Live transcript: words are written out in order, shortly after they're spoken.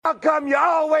How come you're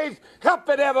always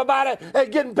helping everybody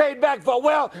and getting paid back for?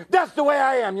 Well, that's the way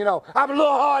I am, you know. I'm a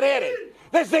little hard-headed.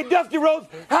 They say, Dusty Rhodes,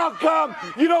 how come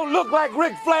you don't look like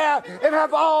Ric Flair and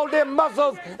have all them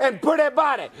muscles and pretty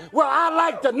body? Well, I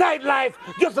like the nightlife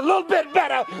just a little bit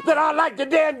better than I like the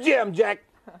damn gym, Jack.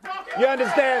 You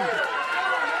understand?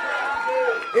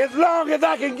 As long as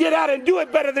I can get out and do it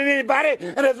better than anybody,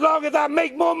 and as long as I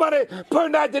make more money per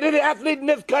night than any athlete in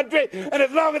this country, and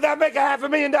as long as I make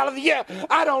 $500,000 a year,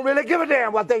 I don't really give a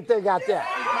damn what they think out there.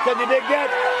 Can you dig that?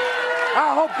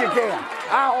 I hope you can.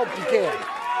 I hope you can.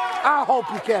 I hope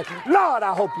you can. Lord,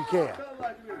 I hope you can.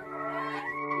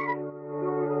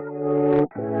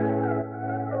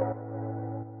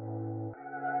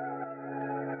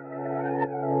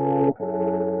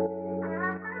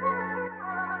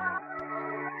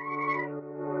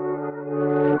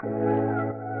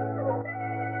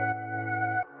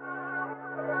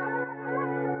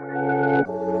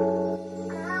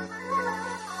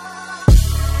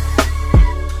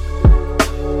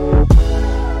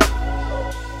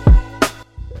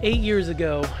 8 years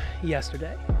ago,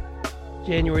 yesterday,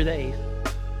 January the 8th,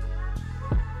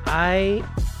 I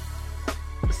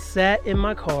sat in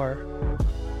my car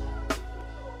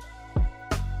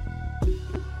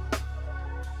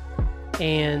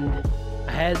and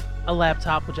I had a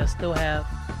laptop, which I still have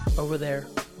over there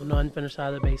on the unfinished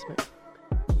side of the basement.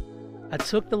 I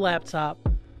took the laptop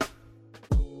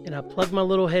and I plugged my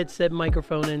little headset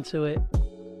microphone into it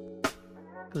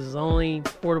because it's the only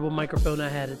portable microphone I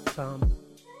had at the time.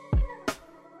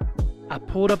 I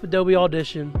pulled up Adobe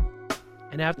Audition,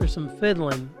 and after some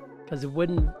fiddling, because it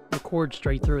wouldn't record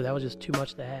straight through, that was just too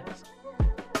much to ask,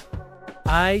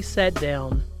 I sat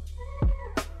down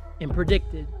and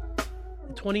predicted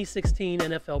the 2016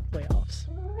 NFL playoffs.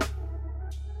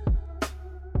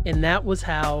 And that was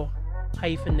how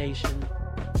Hyphen Nation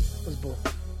was born.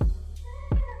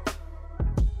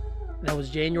 That was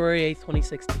January 8th,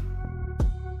 2016.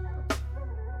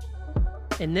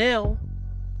 And now,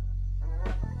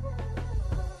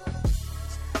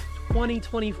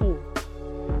 2024.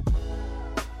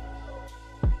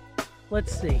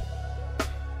 Let's see.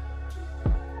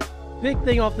 Big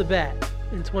thing off the bat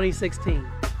in 2016.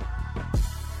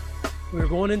 We were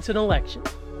going into an election.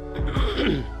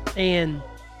 And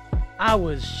I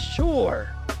was sure,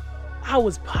 I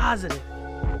was positive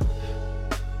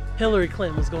Hillary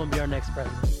Clinton was going to be our next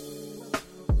president.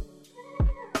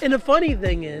 And the funny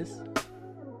thing is,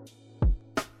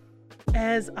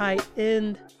 as I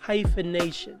end Hyphen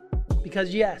Nation,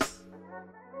 because yes,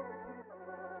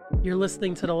 you're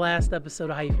listening to the last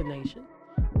episode of Hyphen Nation,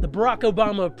 the Barack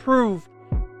Obama approved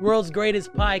world's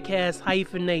greatest podcast,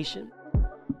 Hyphen Nation.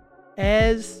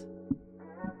 As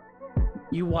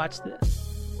you watch this,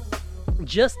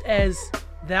 just as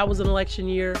that was an election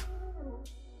year,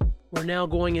 we're now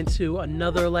going into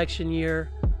another election year,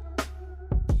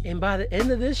 and by the end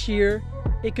of this year,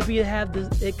 it could have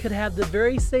the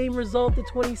very same result that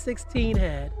 2016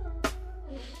 had.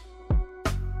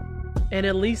 And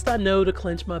at least I know to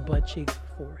clench my butt cheeks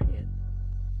beforehand.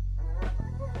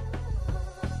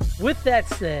 With that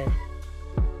said,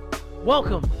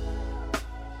 welcome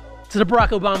to the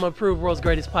Barack Obama approved world's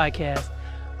greatest podcast.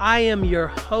 I am your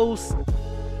host,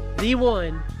 the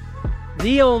one,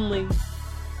 the only,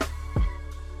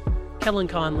 Kellen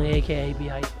Conley, aka B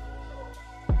Hyphen.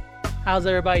 How's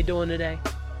everybody doing today?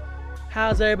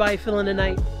 How's everybody feeling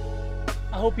tonight?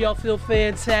 I hope y'all feel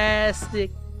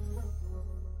fantastic.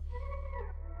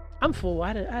 I'm full. I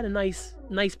had a nice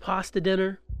pasta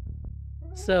dinner.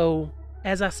 So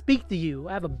as I speak to you,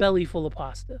 I have a belly full of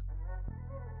pasta.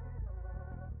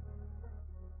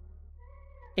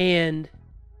 And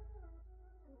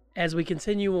as we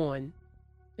continue on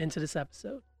into this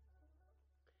episode,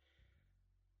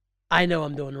 I know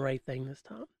I'm doing the right thing this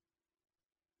time.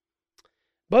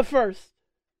 But first,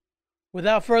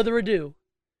 without further ado,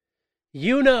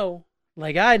 you know,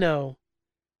 like I know,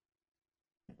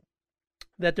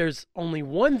 that there's only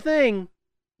one thing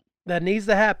that needs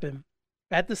to happen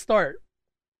at the start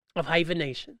of Hyphen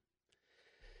Nation.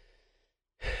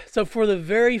 So for the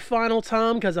very final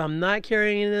time, because I'm not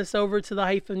carrying this over to the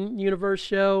Hyphen Universe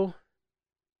show,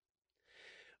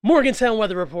 Morgantown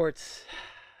weather reports.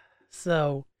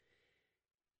 So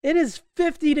it is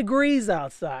 50 degrees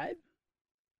outside.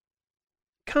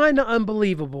 Kind of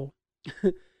unbelievable,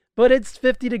 but it's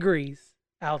 50 degrees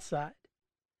outside.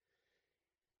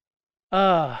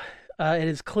 It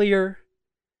is clear,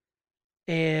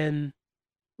 and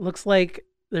looks like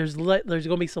there's going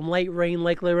to be some light rain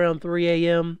likely around 3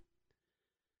 a.m.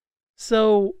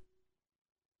 So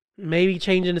maybe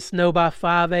changing to snow by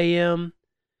 5 a.m.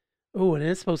 Oh, and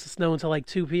it's supposed to snow until like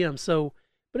 2 p.m. So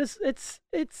But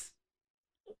it's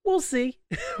we'll see.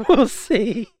 We'll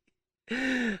see.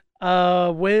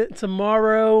 When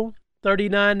tomorrow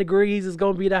 39 degrees is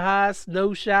going to be the high,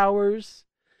 no showers.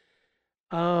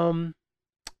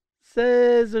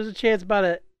 Says there's a chance about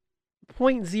a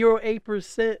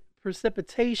 0.08%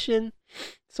 precipitation,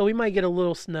 so we might get a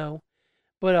little snow.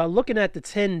 But looking at the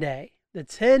 10-day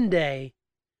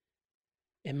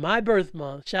in my birth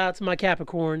month, shout out to my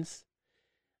Capricorns.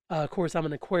 Of course, I'm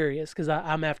an Aquarius because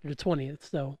I'm after the 20th,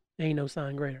 so ain't no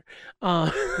sign greater.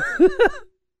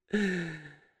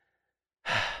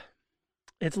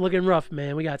 It's looking rough,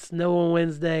 man. We got snow on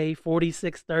Wednesday,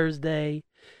 46 Thursday,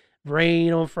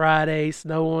 rain on Friday,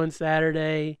 snow on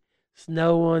Saturday,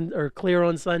 clear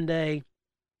on Sunday,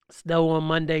 snow on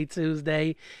Monday,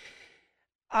 Tuesday.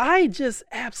 I just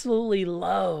absolutely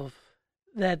love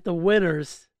that the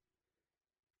winters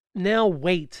now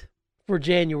wait for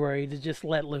January to just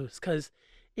let loose, because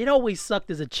it always sucked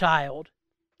as a child,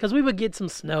 because we would get some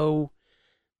snow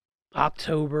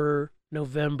October,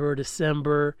 November,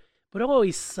 December, but it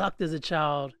always sucked as a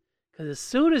child, because as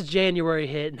soon as January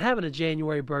hit, and having a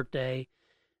January birthday,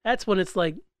 that's when it's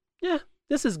like, yeah,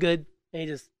 this is good, and you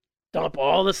just dump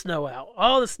all the snow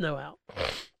out.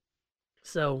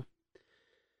 So,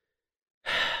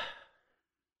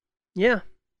 yeah,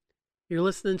 you're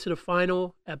listening to the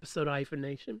final episode of Hyphen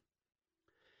Nation.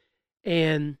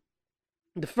 And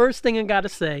the first thing I got to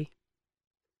say,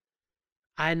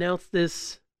 I announced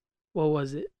this, what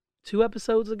was it, 2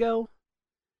 episodes ago?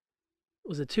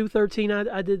 Was it 213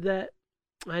 I did that?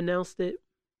 I announced it.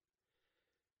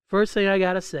 First thing I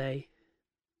got to say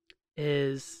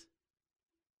is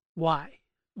why?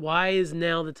 Why is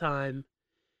now the time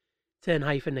to end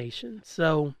Hyphen Nation?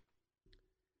 So,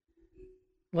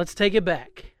 let's take it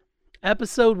back.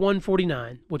 Episode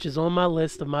 149, which is on my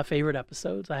list of my favorite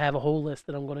episodes. I have a whole list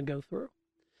that I'm going to go through.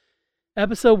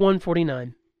 Episode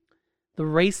 149, the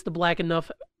race to Black Enough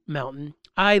Mountain.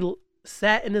 I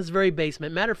sat in this very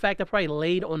basement. Matter of fact, I probably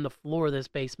laid on the floor of this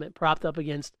basement, propped up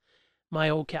against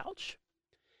my old couch.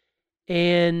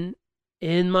 And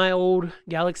in my old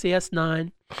Galaxy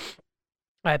S9,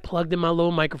 I plugged in my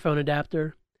little microphone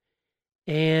adapter.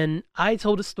 And I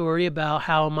told a story about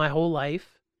how my whole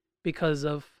life, because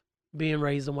of being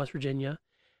raised in West Virginia,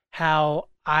 how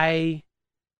I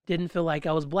didn't feel like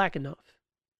I was black enough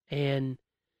and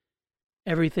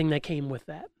everything that came with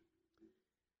that.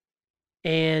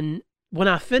 And when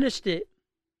I finished it,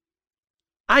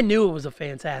 I knew it was a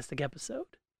fantastic episode.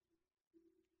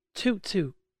 Toot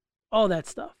toot, all that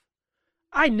stuff.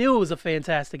 I knew it was a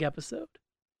fantastic episode.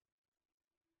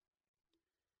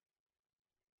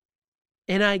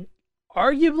 And I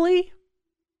arguably,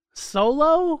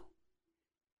 solo,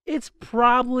 it's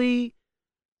probably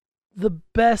the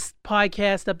best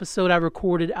podcast episode I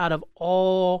recorded out of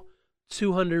all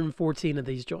 214 of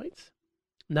these joints.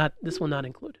 Not this one, not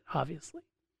included, obviously.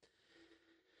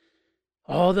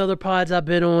 All the other pods I've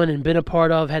been on and been a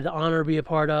part of, had the honor to be a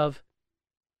part of.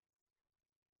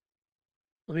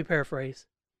 Let me paraphrase.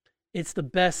 It's the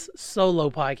best solo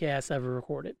podcast ever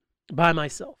recorded by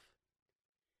myself.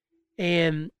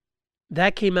 And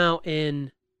that came out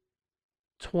in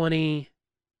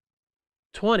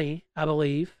 2020, I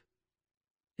believe,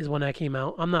 is when that came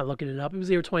out. I'm not looking it up. It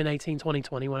was either 2019,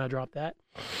 2020 when I dropped that.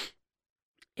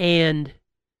 And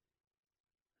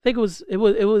I think it was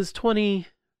 20,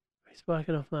 Black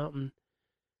Enough Mountain.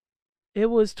 It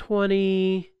was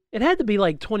 20, it had to be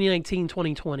like 2019,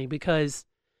 2020, because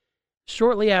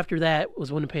shortly after that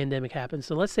was when the pandemic happened.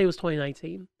 So let's say it was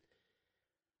 2019.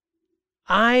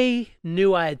 I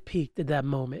knew I had peaked at that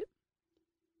moment.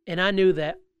 And I knew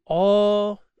that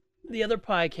all the other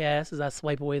podcasts, as I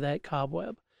swipe away that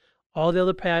cobweb, all the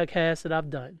other podcasts that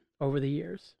I've done over the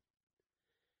years,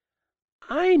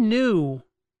 I knew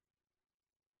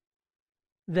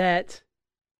that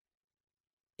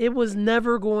it was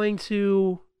never going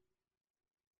to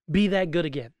be that good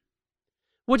again.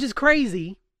 Which is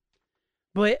crazy,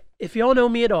 but if y'all know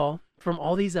me at all, from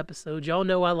all these episodes, y'all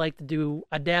know I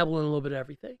dabble in a little bit of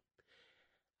everything.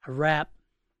 I rap,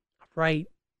 I write,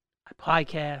 I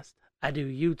podcast, I do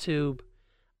YouTube,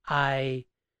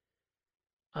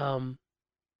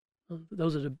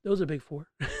 those are big 4.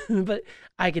 But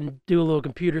I can do a little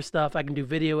computer stuff, I can do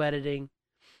video editing,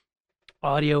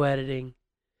 audio editing.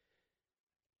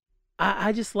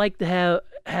 I just like to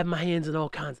have my hands in all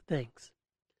kinds of things.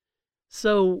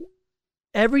 So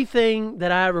everything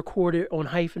that I recorded on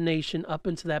Hyphen Nation up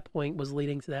until that point was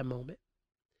leading to that moment.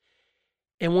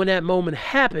 And when that moment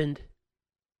happened,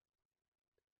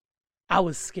 I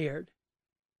was scared.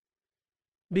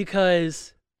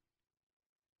 Because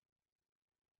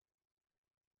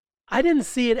I didn't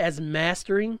see it as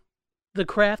mastering the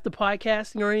craft of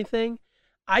podcasting or anything.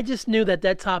 I just knew that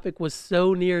that topic was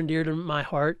so near and dear to my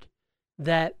heart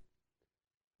that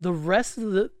the rest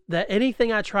of that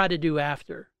anything I tried to do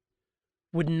after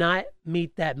would not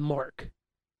meet that mark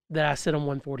that I set on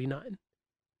 149.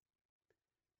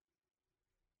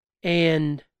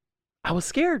 And I was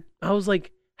scared. I was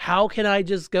like, how can I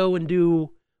just go and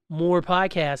do more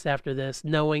podcasts after this,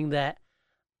 knowing that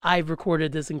I've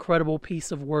recorded this incredible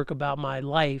piece of work about my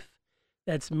life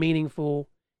that's meaningful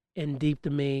and deep to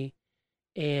me,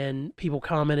 and people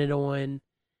commented on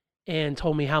and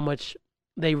told me how much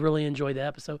they really enjoyed the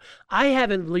episode. I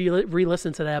haven't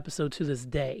re-listened to that episode to this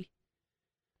day,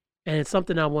 and it's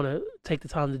something I want to take the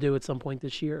time to do at some point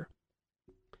this year.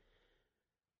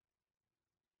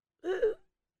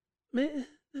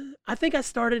 I think I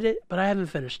started it, but I haven't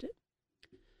finished it.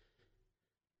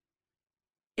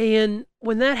 And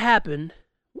when that happened,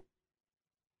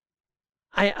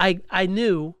 I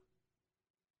knew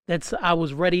that I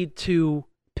was ready to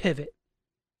pivot.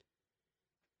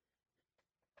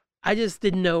 I just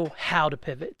didn't know how to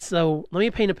pivot. So let me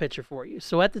paint a picture for you.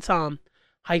 So at the time,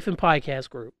 Hyphen Podcast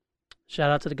Group, shout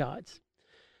out to the gods,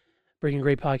 bringing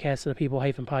great podcasts to the people,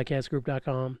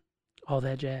 hyphenpodcastgroup.com, all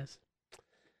that jazz.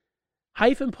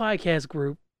 Hyphen Podcast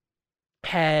Group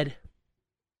had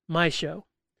my show.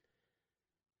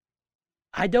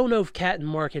 I don't know if Cat and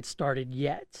Mark had started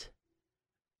yet,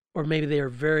 or maybe they were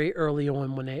very early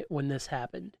on when this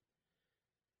happened.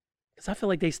 Because I feel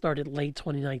like they started late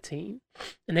 2019,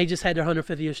 and they just had their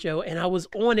 150th show, and I was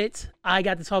on it. I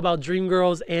got to talk about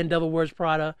Dreamgirls and Devil Wears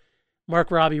Prada.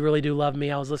 Mark Robbie really do love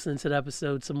me. I was listening to the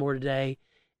episode some more today,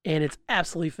 and it's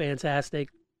absolutely fantastic.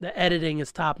 The editing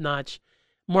is top-notch.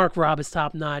 Mark Robb is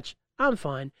top-notch. I'm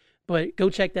fine. But go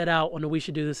check that out on the We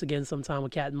Should Do This Again sometime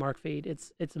with Cat and Mark feed.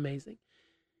 It's amazing.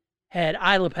 Had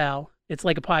Isla Pal. It's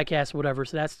like a podcast or whatever,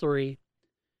 so that's 3.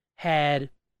 Had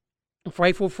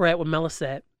Frightful Fret with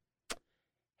Melisette.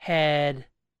 Had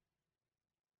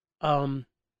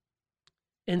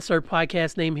insert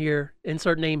podcast name here,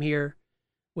 insert name here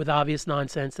with Obvious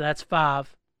Nonsense. So that's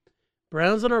 5.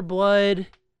 Browns in Our Blood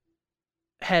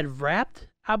had Wrapped,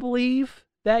 I believe,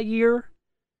 that year.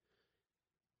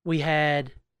 We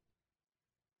had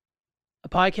a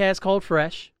podcast called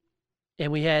Fresh,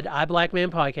 and we had I Black Man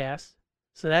podcast.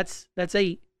 So that's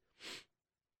 8.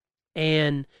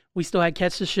 And we still had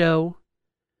Catch the Show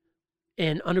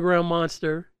and Underground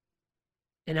Monster.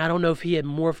 And I don't know if he had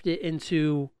morphed it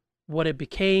into what it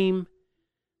became,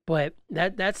 but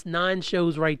that's 9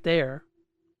 shows right there.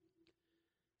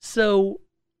 So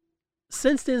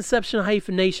since the inception of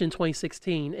Hyphen Nation in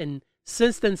 2016, and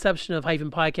since the inception of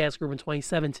Hyphen Podcast Group in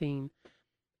 2017,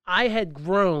 I had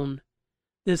grown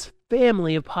this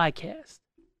family of podcasts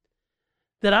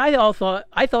that I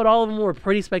thought all of them were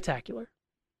pretty spectacular.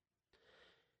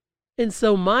 And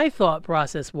so my thought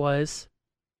process was,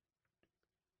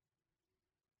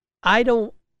 I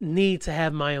don't need to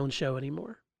have my own show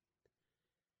anymore.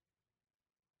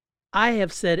 I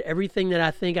have said everything that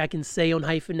I think I can say on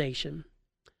Hyphen Nation.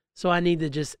 So I need to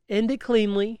just end it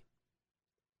cleanly.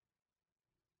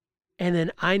 And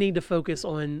then I need to focus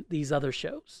on these other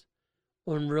shows,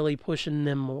 on really pushing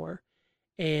them more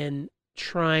and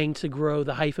trying to grow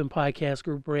the Hyphen Podcast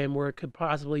Group brand where it could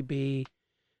possibly be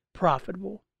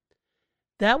profitable.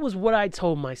 That was what I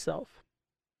told myself.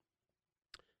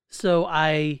 So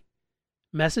I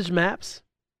messaged Maps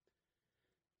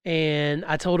and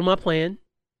I told him my plan,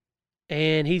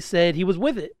 and he said he was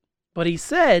with it. But he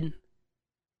said,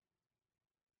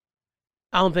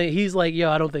 he's like,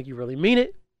 yo, I don't think you really mean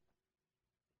it.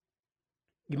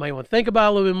 You might want to think about it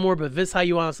a little bit more, but if this is how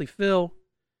you honestly feel,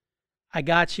 I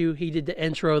got you. He did the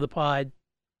intro of the pod.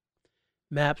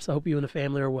 Maps, I hope you and the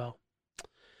family are well.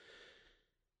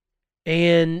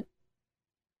 And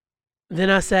then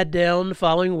I sat down the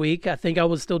following week. I think I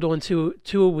was still doing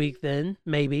two a week then,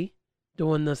 maybe.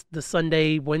 Doing the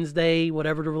Sunday, Wednesday,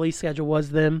 whatever the release schedule was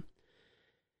then.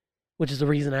 Which is the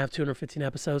reason I have 215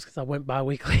 episodes, because I went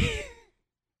bi-weekly.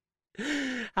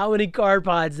 How many card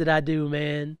pods did I do,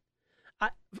 man?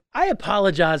 I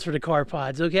apologize for the car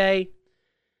pods, okay?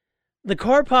 The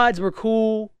car pods were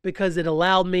cool because it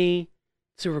allowed me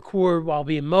to record while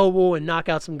being mobile and knock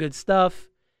out some good stuff.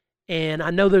 And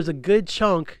I know there's a good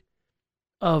chunk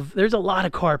there's a lot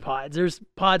of car pods. There's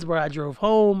pods where I drove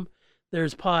home.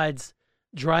 There's pods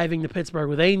driving to Pittsburgh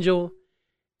with Angel.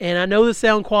 And I know the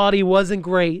sound quality wasn't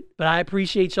great, but I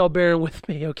appreciate y'all bearing with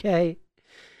me, okay?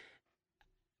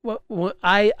 Well,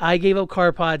 I gave up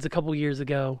car pods a couple years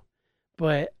ago.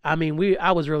 But, I mean,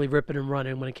 I was really ripping and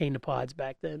running when it came to pods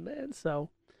back then, man. So,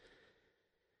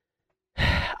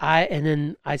 and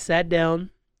then I sat down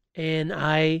and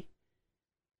I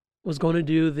was going to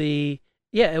do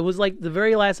it was like the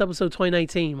very last episode,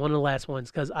 2019, one of the last ones,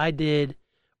 because I did,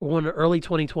 or one of the early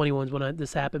 2020 ones when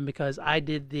this happened, because I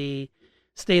did the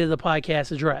State of the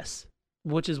Podcast address,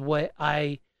 which is what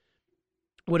I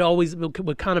would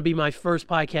kind of be my first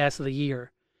podcast of the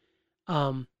year.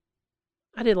 I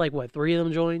did like 3 of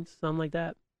them joins, something like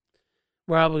that,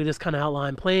 where I would just kind of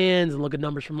outline plans and look at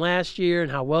numbers from last year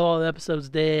and how well all the episodes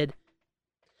did.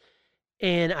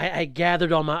 And I'd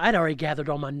already gathered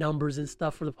all my numbers and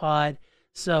stuff for the pod.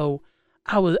 So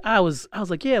I was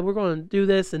like, yeah, we're going to do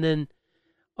this. And then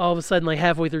all of a sudden, like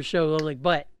halfway through the show, I'm like,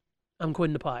 but I'm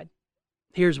quitting the pod.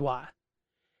 Here's why.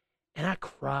 And I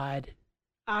cried.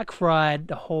 I cried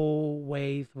the whole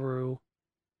way through.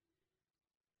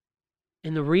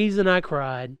 And the reason I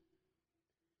cried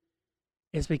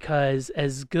is because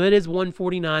as good as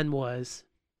 149 was,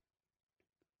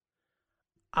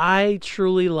 I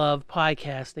truly love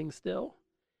podcasting still.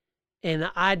 And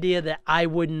the idea that I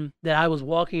was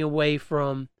walking away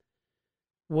from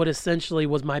what essentially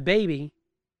was my baby,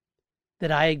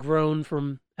 that I had grown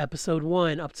from episode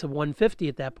 1 up to 150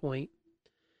 at that point.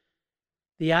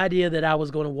 The idea that I was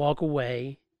going to walk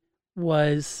away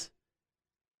was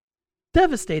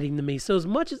devastating to me. So as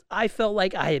much as I felt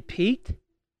like I had peaked,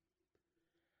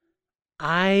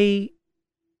 I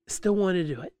still wanted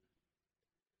to do it.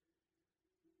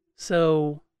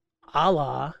 So, a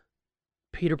la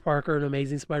Peter Parker in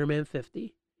Amazing Spider-Man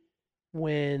 50,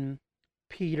 when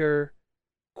Peter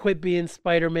quit being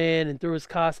Spider-Man and threw his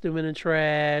costume in the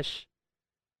trash,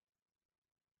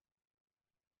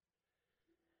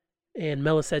 and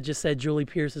Melisette just said Julie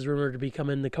Pierce is rumored to be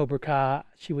coming to Cobra Kai.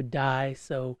 She would die,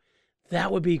 so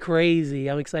that would be crazy.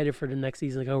 I'm excited for the next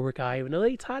season of Cobra Kai, even though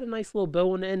they tied a nice little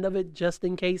bow on the end of it just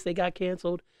in case they got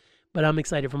canceled. But I'm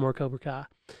excited for more Cobra Kai.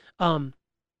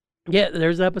 Yeah,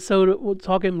 there's an episode we're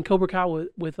talking Cobra Kai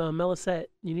with Melisette.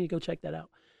 You need to go check that out.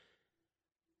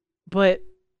 But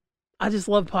I just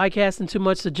love podcasting too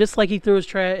much. So just like he threw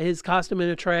his costume in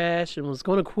the trash and was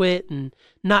going to quit and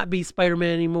not be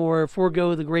Spider-Man anymore,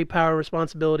 forego the great power and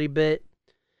responsibility bit,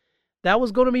 that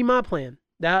was going to be my plan.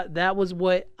 That was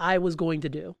what I was going to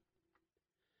do.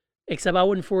 Except I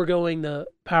wasn't foregoing the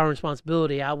power and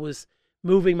responsibility. I was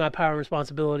moving my power and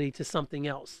responsibility to something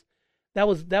else. That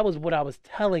was what I was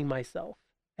telling myself,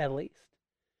 at least.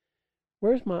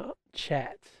 Where's my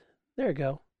chat? There we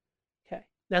go. Okay.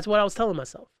 That's what I was telling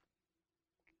myself.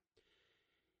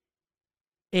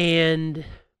 And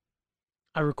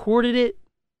I recorded it,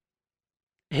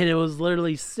 and it was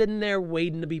literally sitting there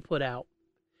waiting to be put out.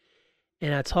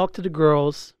 And I talked to the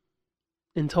girls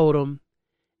and told them,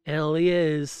 and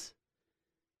Aaliyah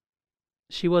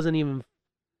she wasn't even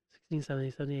 16,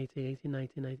 17, 17, 18, 18,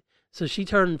 19, 19. So she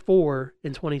turned 4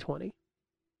 in 2020.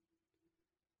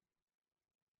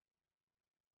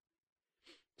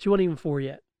 She wasn't even 4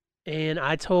 yet. And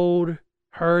I told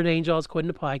her and Angel I was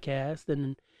quitting the podcast.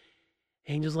 And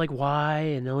Angel's like, why?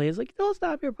 And Aaliyah's like, don't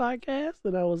stop your podcast.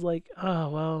 And I was like, oh,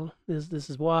 well, this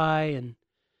is why. And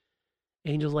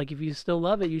Angel's like, if you still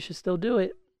love it, you should still do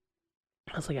it.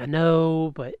 I was like, I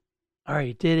know, but I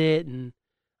already did it. And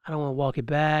I don't want to walk it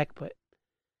back. But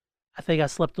I think I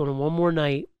slept on it one more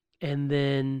night. And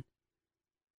then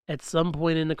at some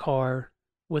point in the car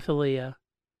with Aaliyah,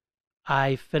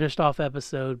 I finished off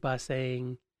episode by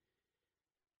saying,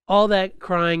 all that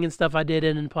crying and stuff I did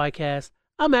in the podcast,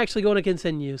 I'm actually going to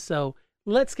continue. So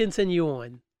let's continue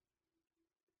on.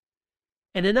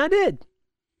 And then I did.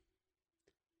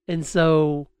 And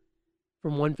so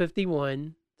from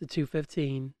 151 to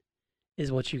 215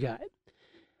 is what you got.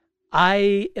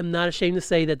 I am not ashamed to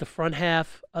say that the front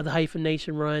half of the Hyphen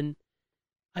Nation run,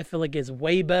 I feel like it's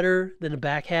way better than the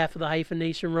back half of the Hyphen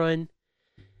Nation run,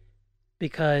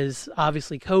 because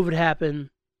obviously COVID happened,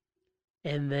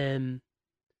 and then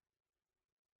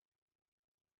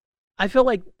I feel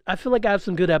like I have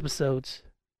some good episodes,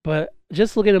 but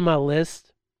just looking at my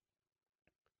list,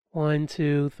 1,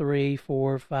 2, 3,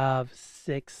 4, 5,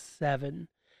 6, 7.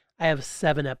 I have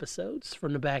 7 episodes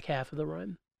from the back half of the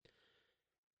run.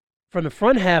 From the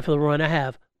front half of the run, I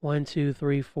have 1, 2,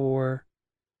 3, 4,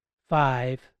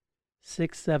 5,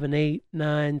 6, 7, 8,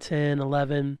 9, 10,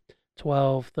 11,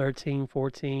 12, 13,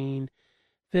 14,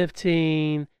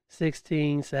 15,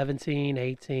 16, 17,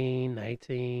 18,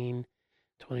 19,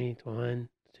 20, 21,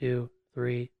 2,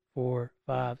 3, 4,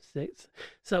 5, 6.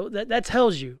 So that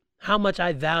tells you how much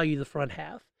I value the front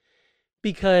half.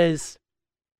 Because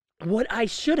what I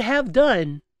should have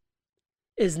done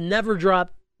is never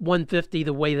drop 150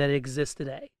 the way that it exists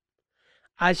today.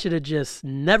 I should have just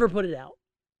never put it out.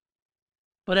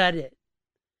 But I did.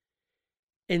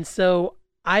 And so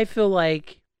I feel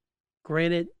like,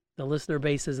 granted, The listener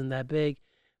base isn't that big.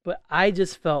 But I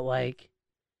just felt like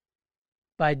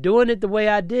by doing it the way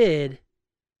I did,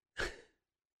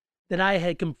 that I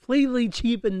had completely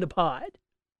cheapened the pod.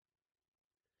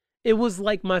 It was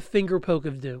like my finger poke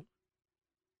of doom.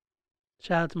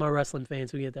 Shout out to my wrestling fans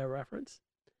who get that reference.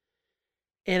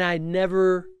 And I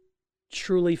never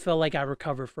truly felt like I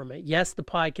recovered from it. Yes, the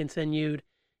pod continued.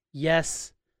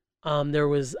 Yes, I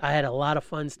had a lot of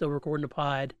fun still recording the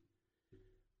pod.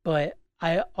 But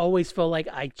I always felt like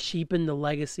I cheapened the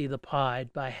legacy of the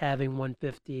pod by having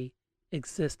 150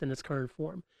 exist in its current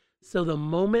form. So the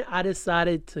moment I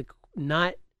decided to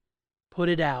not put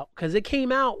it out, because it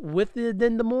came out with the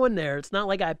addendum on there. It's not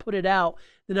like I put it out,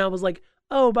 then I was like,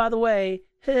 oh, by the way,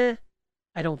 I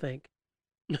don't think.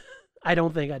 I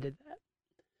don't think I did that.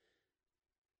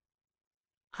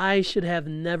 I should have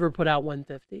never put out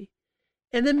 150.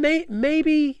 And then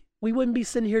maybe we wouldn't be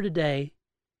sitting here today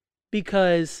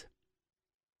because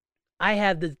I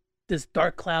had this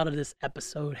dark cloud of this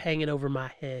episode hanging over my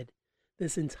head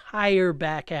this entire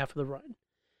back half of the run,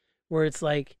 where it's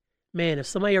like, man, if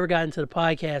somebody ever got into the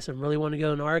podcast and really want to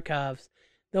go in the archives,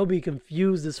 they'll be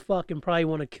confused as fuck and probably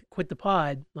want to quit the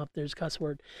pod. Oh, there's a cuss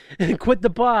word. Quit the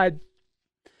pod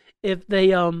if they,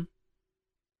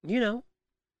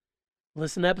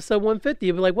 listen to episode 150.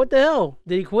 You'll be like, what the hell?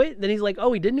 Did he quit? Then he's like,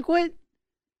 oh, he didn't quit?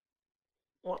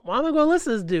 Why am I going to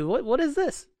listen to this dude? What is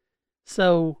this?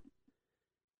 So,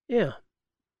 yeah.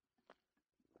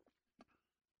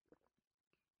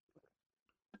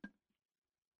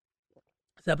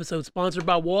 This episode sponsored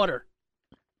by water.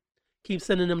 Keep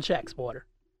sending them checks, water.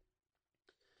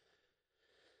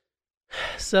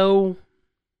 So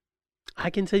I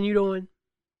continued on,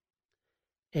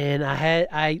 and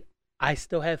I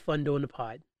still had fun doing the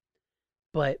pod,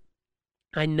 but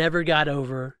I never got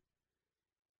over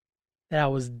that I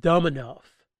was dumb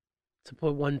enough to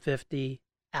put 150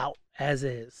 out as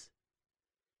is,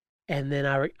 and then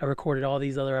I recorded all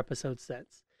these other episodes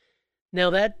since. Now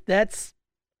that's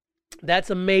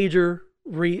a major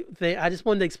thing. I just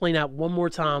wanted to explain out one more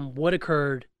time what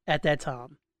occurred at that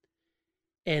time.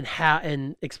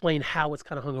 And explain how it's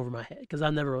kind of hung over my head, because I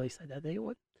never really said that to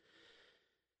anyone.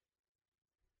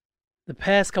 The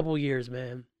past couple of years,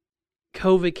 man,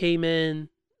 COVID came in,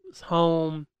 was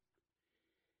home.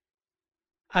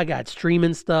 I got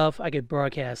streaming stuff. I could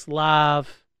broadcast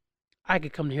live. I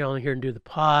could come on here and do the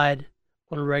pod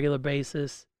on a regular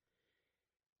basis.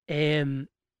 And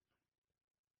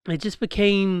it just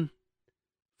became,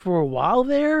 for a while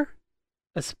there,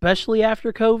 especially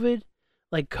after COVID,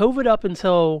 like COVID up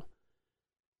until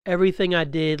everything I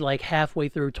did like halfway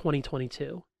through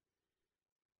 2022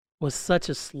 was such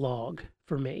a slog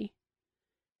for me.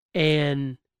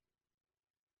 And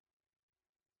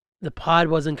the pod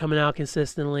wasn't coming out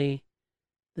consistently.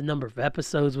 The number of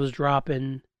episodes was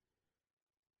dropping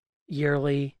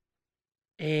yearly.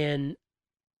 And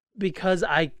because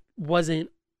I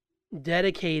wasn't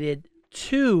dedicated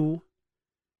to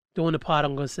doing the pod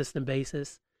on a consistent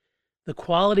basis, the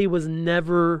quality was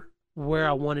never where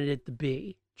I wanted it to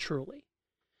be, truly.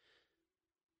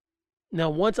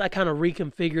 Now, once I kind of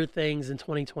reconfigured things in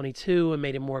 2022 and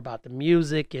made it more about the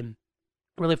music and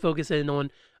really focusing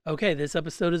on, okay, this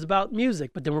episode is about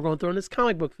music, but then we're going to throw in this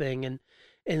comic book thing and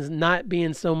not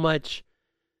being so much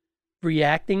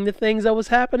reacting to things that was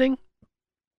happening.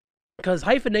 Because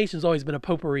Hyphenation's always been a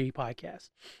potpourri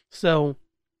podcast. So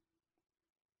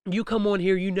you come on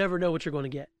here, you never know what you're going to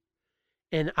get.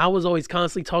 And I was always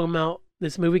constantly talking about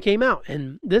this movie came out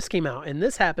and this came out and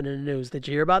this happened in the news. Did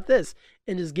you hear about this?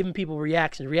 And just giving people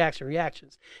reactions.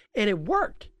 And it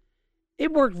worked.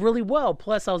 It worked really well.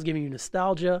 Plus, I was giving you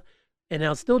nostalgia, and I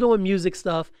was still doing music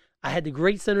stuff. I had the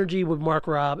great synergy with Mark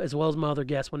Robb as well as my other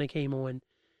guests when they came on.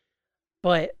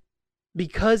 But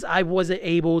because I wasn't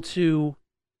able to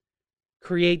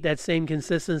create that same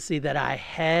consistency that I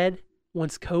had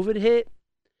once COVID hit,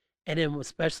 and then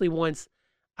especially once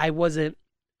I'd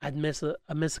miss a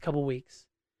couple weeks,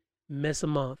 miss a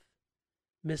month,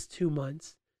 miss 2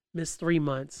 months, miss 3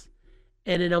 months.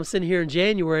 And then I'm sitting here in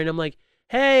January and I'm like,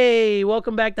 hey,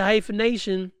 welcome back to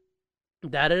Hyphenation.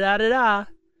 Da-da-da-da-da.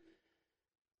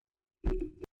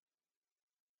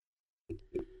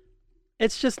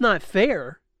 It's just not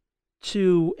fair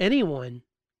to anyone,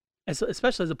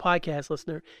 especially as a podcast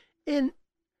listener. And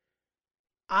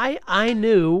I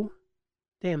knew,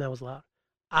 damn, that was loud.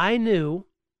 I knew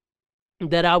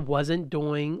that I wasn't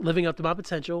living up to my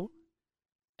potential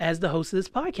as the host of this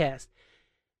podcast.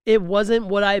 It wasn't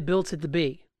what I built it to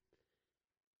be.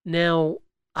 Now,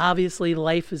 obviously,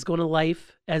 life is going to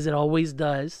life, as it always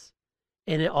does,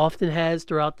 and it often has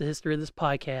throughout the history of this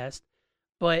podcast.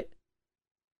 But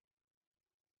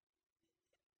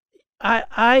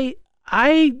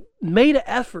I made an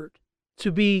effort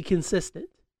to be consistent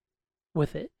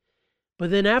with it. But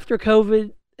then after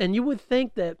COVID, and you would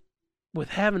think that with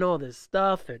having all this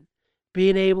stuff and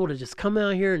being able to just come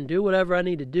out here and do whatever I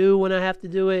need to do when I have to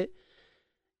do it,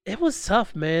 it was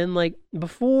tough, man. Like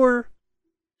before,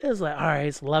 it was like, all right,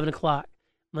 it's 11 o'clock.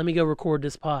 Let me go record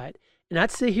this pod. And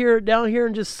I'd sit down here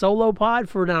and just solo pod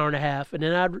for an hour and a half. And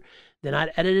then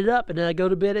I'd edit it up and then I'd go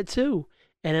to bed at 2.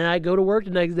 And then I'd go to work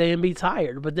the next day and be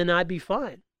tired. But then I'd be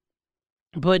fine.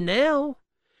 But now,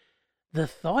 the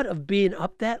thought of being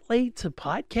up that late to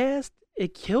podcast,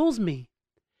 it kills me.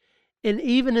 And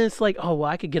even it's like, oh, well,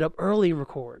 I could get up early and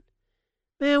record.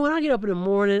 Man, when I get up in the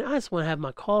morning, I just want to have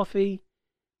my coffee,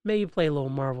 maybe play a little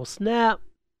Marvel Snap.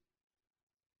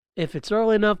 If it's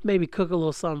early enough, maybe cook a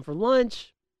little something for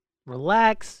lunch,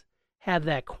 relax, have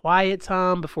that quiet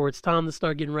time before it's time to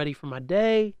start getting ready for my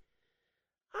day.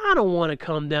 I don't want to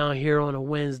come down here on a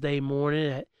Wednesday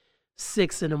morning at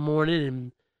 6 in the morning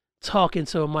and talk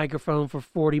into a microphone for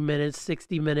 40 minutes,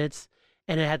 60 minutes,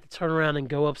 and I had to turn around and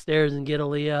go upstairs and get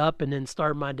Aaliyah up and then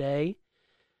start my day.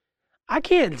 I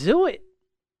can't do it.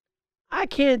 I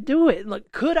can't do it.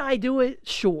 Like, could I do it?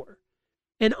 Sure.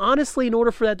 And honestly, in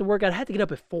order for that to work, I'd have to get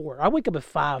up at 4. I wake up at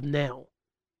 5 now.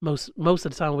 Most of the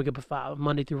time I wake up at 5,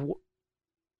 Monday through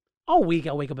all week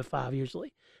I wake up at 5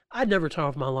 usually. I'd never turn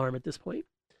off my alarm at this point.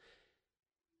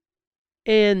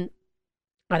 And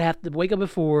I'd have to wake up at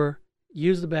 4,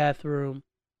 use the bathroom,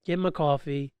 get my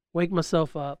coffee, wake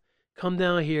myself up, come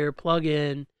down here, plug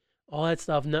in, all that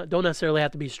stuff. Don't necessarily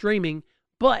have to be streaming,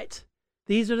 but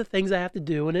these are the things I have to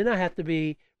do. And then I have to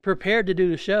be prepared to do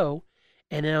the show.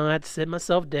 And then I have to sit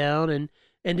myself down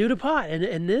and do the pod.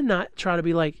 And then not try to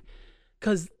be like,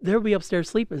 because they'll be upstairs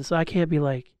sleeping. So I can't be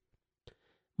like,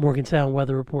 Morgantown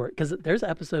Weather Report. Because there's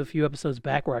a few episodes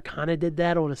back where I kind of did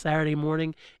that on a Saturday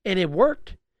morning. And it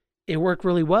worked. It worked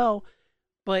really well.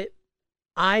 But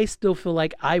I still feel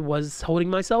like I was holding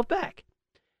myself back.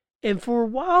 And for a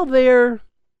while there,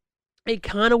 it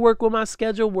kind of worked with my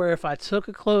schedule where if I took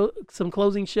some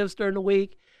closing shifts during the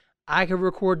week, I could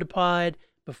record the pod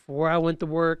before I went to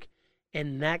work,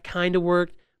 and that kind of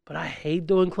worked. But I hate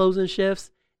doing closing shifts,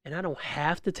 and I don't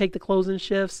have to take the closing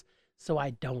shifts, so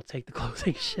I don't take the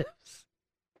closing shifts.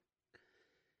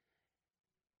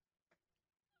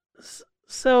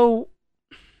 So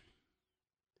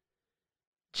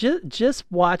just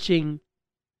watching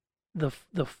the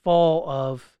fall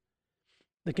of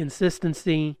the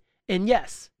consistency, and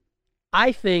yes,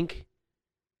 I think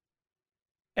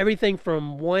everything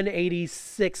from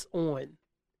 186 on,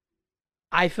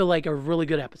 I feel like are really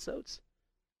good episodes.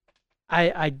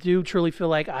 I do truly feel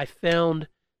like I found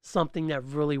something that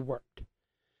really worked,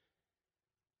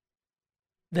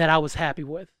 that I was happy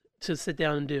with to sit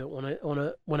down and do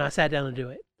when I sat down and do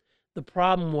it. The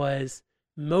problem was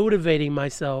motivating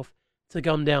myself to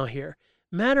come down here.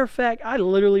 Matter of fact, I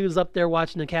literally was up there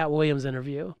watching the Cat Williams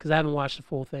interview because I haven't watched the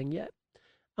full thing yet.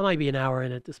 I might be an hour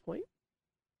in at this point.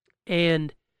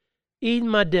 And eating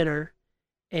my dinner,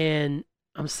 and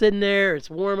I'm sitting there, it's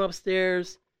warm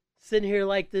upstairs, sitting here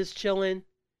like this, chilling.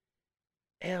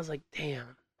 And I was like,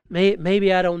 damn,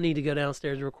 maybe I don't need to go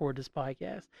downstairs and record this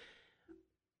podcast.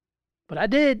 But I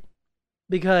did,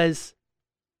 because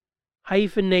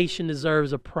Hyphen Nation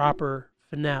deserves a proper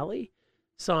finale.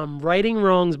 So I'm righting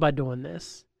wrongs by doing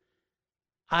this.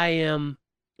 I am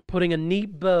putting a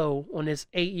neat bow on this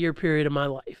 8-year period of my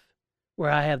life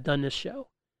where I have done this show.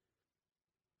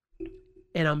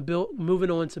 And I'm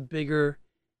moving on to bigger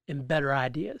and better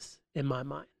ideas in my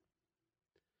mind.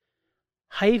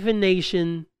 Hyphen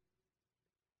Nation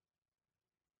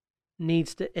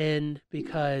needs to end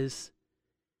because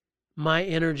my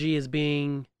energy is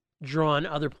being drawn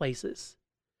other places.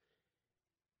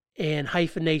 And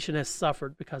Hyphen Nation has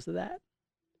suffered because of that.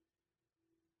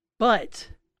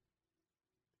 But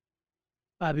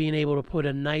by being able to put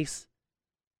a nice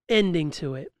ending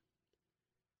to it,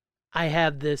 I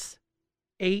have this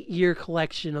 8-year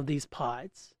collection of these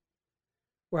pods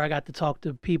where I got to talk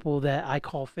to people that I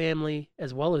call family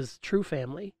as well as true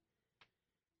family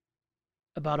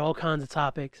about all kinds of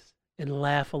topics, and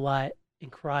laugh a lot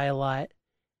and cry a lot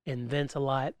and vent a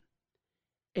lot,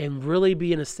 and really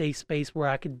be in a safe space where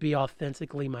I could be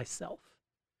authentically myself.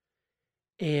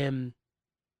 And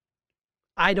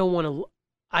I don't want to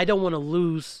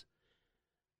lose.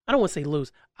 I don't want to say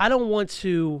lose. I don't want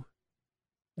to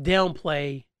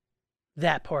downplay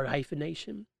that part of Hyphen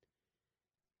Nation.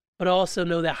 But I also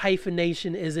know that Hyphen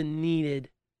Nation isn't needed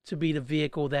to be the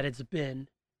vehicle that it's been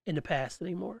in the past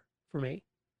anymore for me.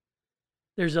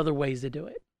 There's other ways to do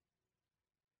it.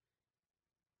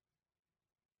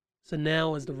 So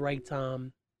now is the right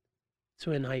time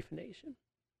to end hyphenation.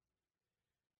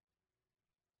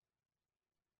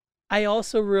 I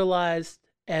also realized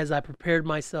as I prepared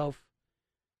myself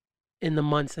in the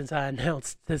month since I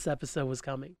announced this episode was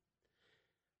coming,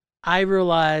 I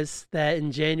realized that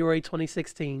in January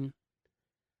 2016,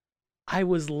 I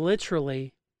was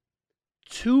literally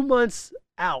 2 months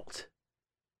out,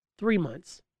 3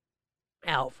 months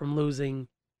out from losing.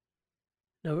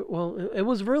 No, well, it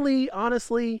was really,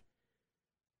 honestly,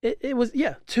 it was,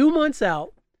 2 months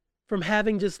out from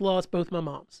having just lost both my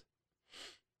moms.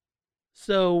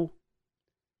 So,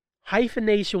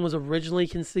 hyphenation was originally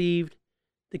conceived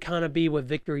to kind of be what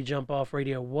Victory Jump Off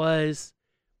Radio was,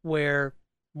 where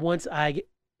once I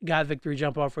got Victory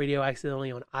Jump Off Radio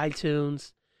accidentally on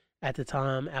iTunes, at the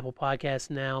time, Apple Podcasts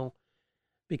now,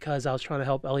 because I was trying to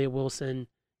help Elliot Wilson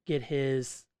get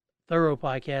his Thorough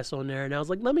podcast on there. And I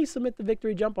was like, let me submit the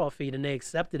Victory Jump Off feed. And they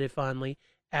accepted it finally.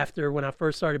 After when I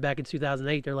first started back in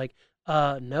 2008, they're like,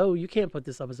 no, you can't put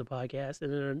this up as a podcast.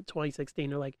 And then in 2016,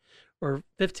 they're like, or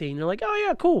 15, they're like, oh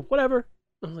yeah, cool, whatever.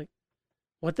 I was like,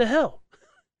 what the hell?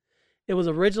 It was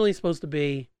originally supposed to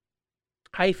be,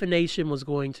 hyphenation was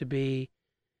going to be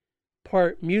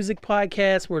part music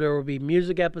podcast where there would be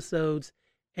music episodes,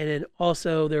 and then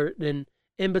also then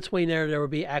in between there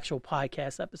would be actual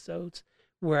podcast episodes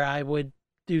where I would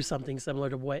do something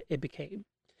similar to what it became.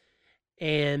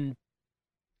 And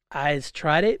I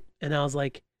tried it, and I was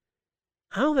like,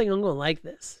 I don't think I'm going to like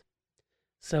this.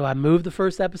 So I moved the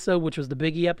first episode, which was the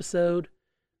Biggie episode,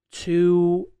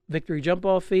 to Victory Jump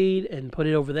Off feed and put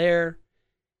it over there.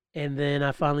 And then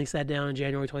I finally sat down in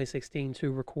January 2016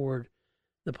 to record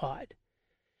the pod.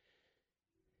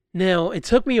 Now, it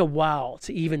took me a while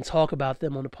to even talk about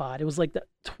them on the pod. It was like the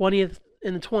 20th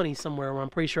in the 20s somewhere where I'm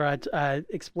pretty sure I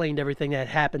explained everything that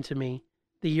happened to me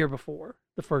the year before,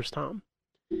 the first time.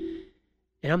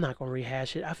 And I'm not going to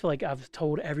rehash it. I feel like I've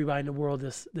told everybody in the world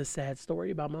this sad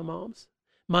story about my moms.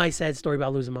 My sad story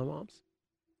about losing my moms.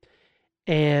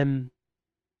 And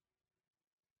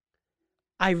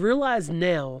I realize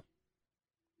now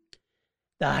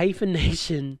the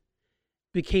hyphenation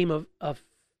became a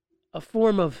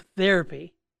form of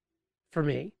therapy for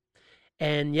me.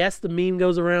 And yes, the meme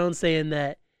goes around saying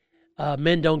that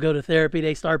men don't go to therapy,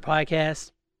 they start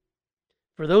podcasts.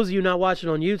 For those of you not watching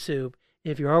on YouTube,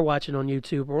 if you are watching on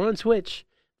YouTube or on Twitch,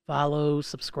 follow,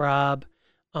 subscribe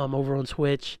over on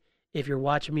Twitch. If you're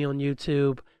watching me on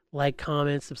YouTube, like,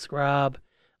 comment, subscribe,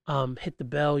 hit the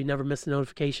bell, you never miss a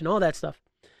notification, all that stuff.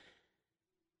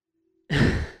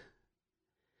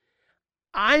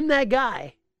 I'm that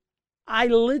guy. I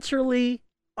literally,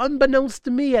 unbeknownst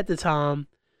to me at the time,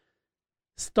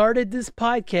 started this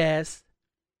podcast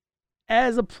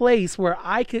as a place where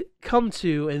I could come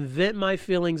to and vent my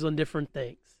feelings on different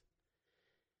things.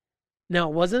 Now,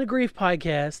 it wasn't a grief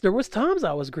podcast. There was times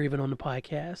I was grieving on the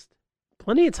podcast.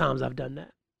 Plenty of times I've done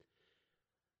that.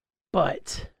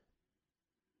 But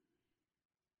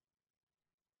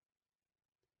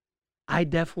I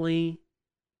definitely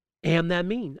am that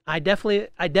meme. I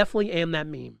definitely am that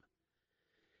meme.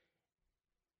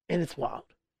 And it's wild.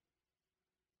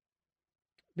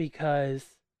 Because,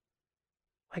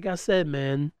 like I said,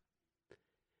 man,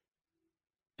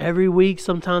 every week,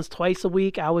 sometimes twice a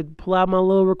week, I would pull out my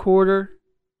little recorder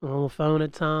on the phone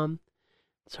at the time,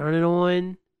 turn it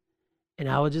on, and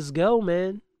I would just go,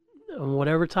 man, on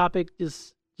whatever topic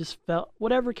just felt,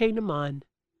 whatever came to mind,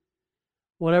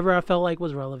 whatever I felt like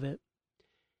was relevant.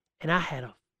 And I had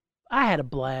a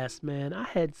blast, man. I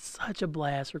had such a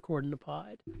blast recording the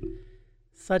pod.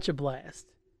 Such a blast.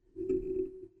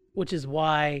 Which is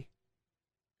why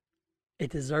it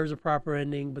deserves a proper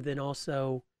ending, but then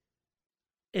also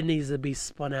it needs to be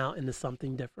spun out into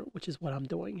something different, which is what I'm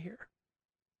doing here.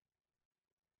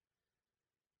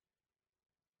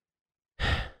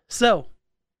 So,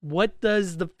 what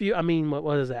does the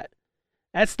what is that?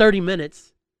 That's 30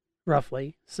 minutes,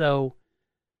 roughly. So,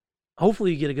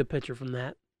 hopefully you get a good picture from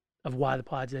that of why the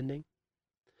pod's ending.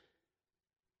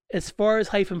 As far as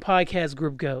Hyphen Podcast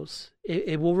Group goes,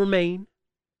 it will remain.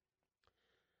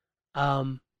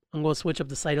 I'm going to switch up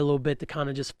the site a little bit to kind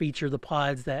of just feature the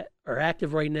pods that are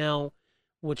active right now,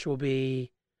 which will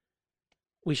be,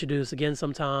 We Should Do This Again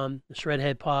Sometime, the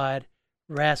Shredhead Pod,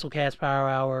 Rasslecast Power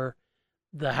Hour,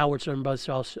 the Howard Stern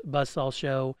Buzzsaw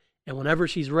Show, and whenever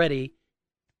she's ready,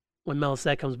 when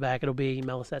Melisette comes back, it'll be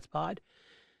Melisette's Pod.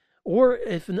 Or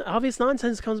if Obvious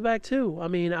Nonsense comes back too. I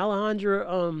mean,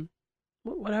 Alejandra,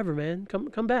 whatever, man.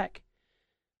 Come back.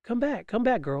 Come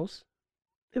back, girls.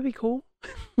 It'd be cool.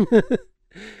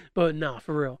 But nah,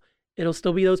 for real. It'll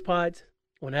still be those pods.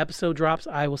 When an episode drops,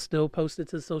 I will still post it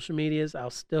to the social medias. I'll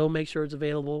still make sure it's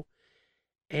available.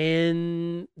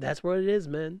 And that's what it is,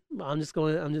 man. I'm just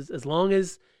as long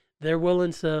as they're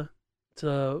willing to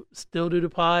still do the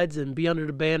pods and be under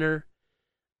the banner,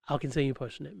 I'll continue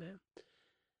pushing it, man.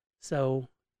 So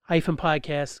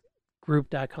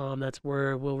 -podcastgroup.com, that's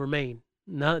where it will remain.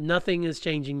 Nothing is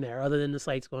changing there other than the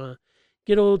site's going to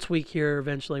get a little tweak here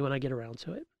eventually when I get around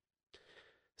to it.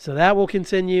 So that will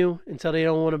continue until they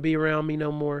don't want to be around me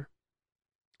no more.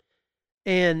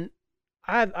 And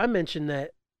I mentioned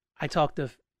that I talk to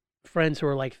friends who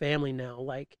are like family now,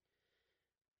 like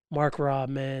Mark Robb,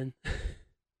 man.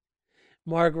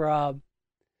 Mark Robb.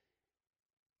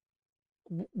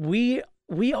 We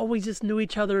always just knew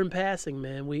each other in passing,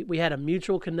 man. We had a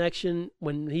mutual connection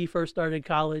when he first started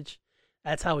college.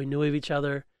 That's how we knew of each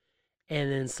other.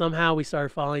 And then somehow we started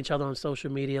following each other on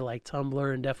social media like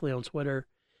Tumblr and definitely on Twitter.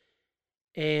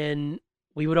 And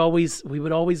we would always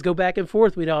go back and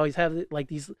forth. We'd always have like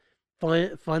these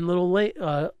fun little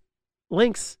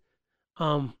links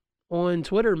on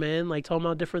Twitter, man, like talking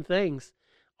about different things.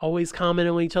 Always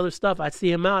commenting on each other's stuff. I'd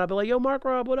see him out. I'd be like, yo, Mark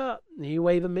Robb, what up? And he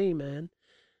waving me, man.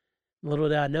 Little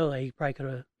did I know that he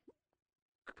probably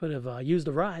could have used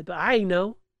a ride, but I ain't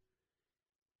know.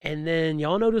 And then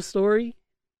y'all know the story.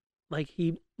 Like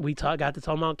we got to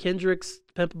talk about Kendrick's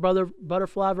Pimp Brother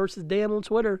Butterfly versus Damn on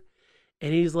Twitter.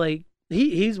 And he's like,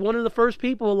 he's one of the first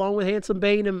people, along with Handsome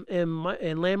Bane and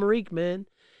Lamarique, man.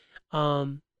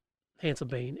 Handsome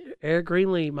Bane, Eric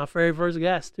Greenlee, my very first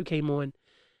guest who came on.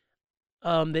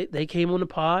 They came on the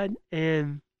pod,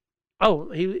 and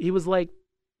he was like,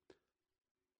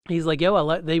 he's like,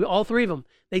 yo, they all three of them.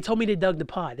 They told me they dug the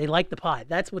pod. They liked the pod.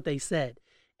 That's what they said.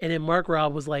 And then Mark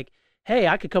Robb was like, hey,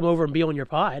 I could come over and be on your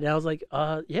pod. And I was like,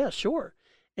 yeah, sure.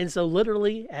 And so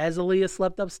literally, as Aaliyah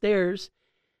slept upstairs,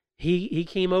 he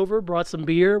came over, brought some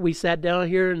beer. We sat down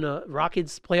here, and the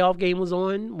Rockets playoff game was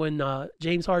on when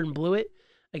James Harden blew it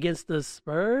against the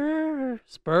Spurs,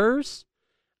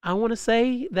 I want to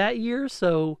say, that year.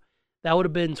 So that would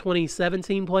have been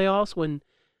 2017 playoffs when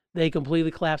they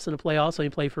completely collapsed in the playoffs. So he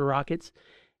played for the Rockets.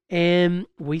 And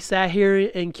we sat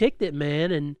here and kicked it,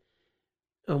 man. And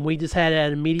we just had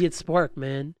an immediate spark,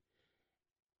 man.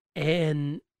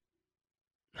 And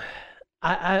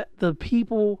the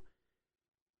people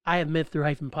I have met through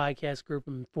Podcast Group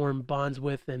and formed bonds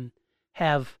with and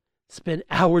have spent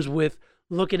hours with,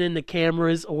 looking in the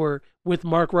cameras, or with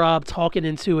Mark Robb talking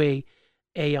into a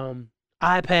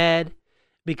iPad,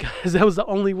 because that was the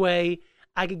only way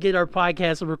I could get our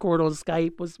podcast to record on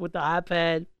Skype, was with the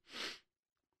iPad.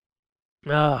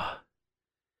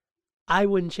 I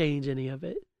wouldn't change any of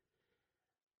it.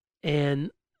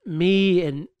 And me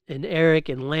and Eric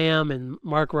and Lamb and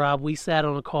Mark Robb, we sat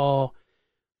on a call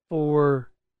for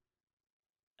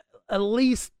at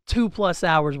least 2+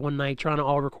 hours one night trying to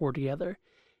all record together.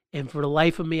 And for the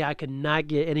life of me, I could not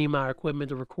get any of my equipment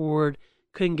to record.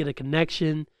 Couldn't get a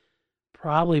connection.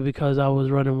 Probably because I was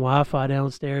running Wi-Fi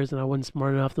downstairs and I wasn't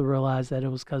smart enough to realize that it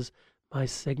was because my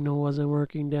signal wasn't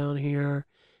working down here.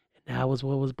 And that was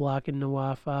what was blocking the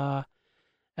Wi-Fi.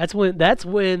 That's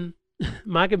when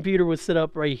my computer was set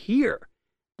up right here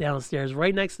downstairs,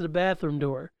 right next to the bathroom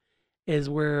door, is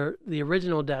where the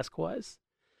original desk was.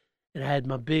 And I had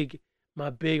my big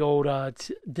old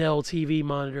Dell TV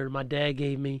monitor my dad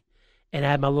gave me, and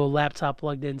I had my little laptop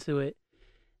plugged into it.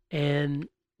 And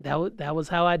that was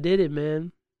how I did it,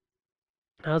 man.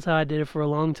 That was how I did it for a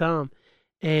long time.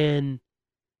 And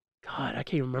God, I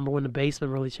can't remember when the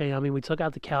basement really changed. I mean, we took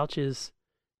out the couches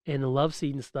and the love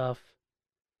seat and stuff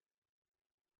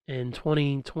in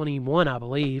 2021, I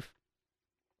believe.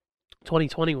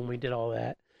 2020 when we did all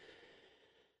that.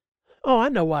 Oh, I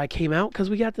know why I came out, because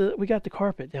we got the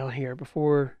carpet down here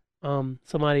before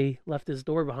somebody left his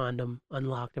door behind them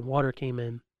unlocked and water came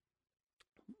in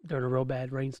during a real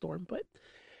bad rainstorm. But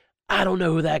I don't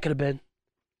know who that could have been.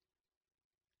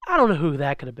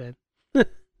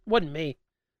 Wasn't me.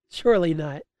 Surely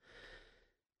not.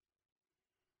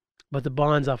 But the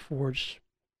bonds I forged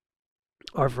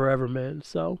are forever, man.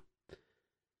 So,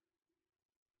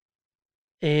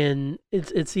 and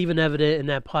it's even evident in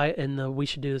that in the We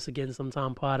Should Do This Again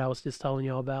Sometime pod I was just telling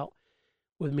y'all about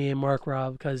with me and Mark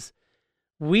Robb, because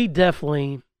we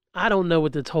definitely, I don't know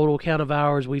what the total count of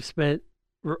hours we've spent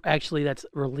actually that's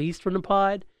released from the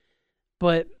pod,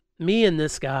 but me and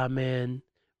this guy, man,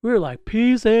 we were like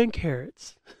peas and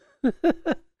carrots.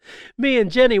 Me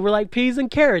and Jenny were like peas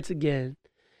and carrots again.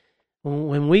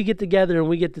 When we get together and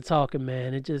we get to talking,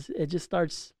 man, it just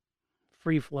starts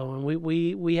free flowing.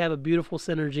 We have a beautiful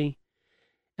synergy,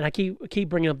 and I keep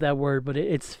bringing up that word, but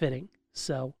it's fitting.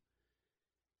 So,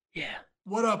 yeah.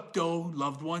 What up, Doe,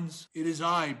 loved ones? It is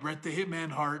I, Bret the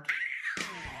Hitman Hart.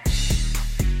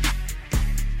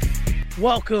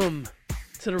 Welcome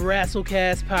to the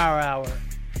Wrestlecast Power Hour.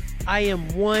 I am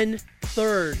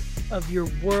 1/3 of your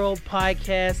World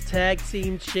Podcast Tag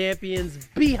Team Champions,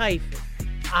 B-Hyphen.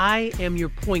 I am your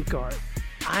point guard.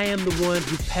 I am the one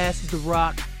who passes the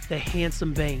rock to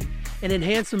Handsome Bane. And then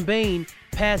Handsome Bane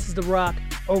passes the rock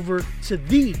over to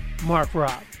the Mark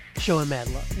Rob, showing mad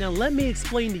love. Now let me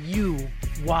explain to you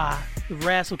why the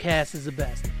Wrestlecast is the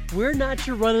best. We're not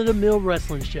your run-of-the-mill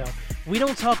wrestling show. We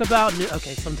don't talk about news.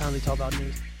 Okay, sometimes we talk about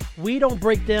news. We don't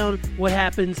break down what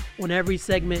happens on every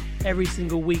segment every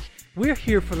single week. We're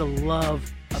here for the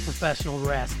love of professional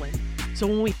wrestling. So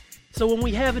when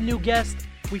we have a new guest,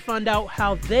 we find out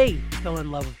how they fell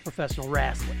in love with professional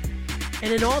wrestling.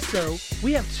 And then also,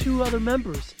 we have two other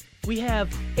members. We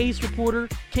have Ace Reporter,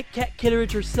 Kit Kat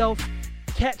Kitteridge herself,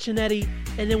 Kat Chinetti,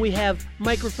 and then we have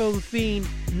Microphone Fiend,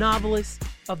 novelist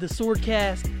of the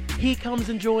Swordcast. He comes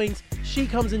and joins, she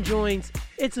comes and joins.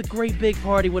 It's a great big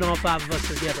party when all five of us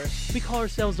are together. We call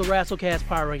ourselves the Wrestlecast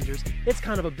Power Rangers. It's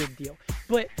kind of a big deal.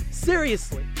 But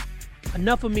seriously,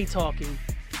 enough of me talking.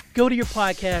 Go to your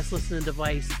podcast listening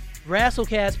device,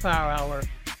 Wrestlecast Power Hour,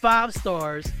 5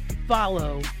 stars,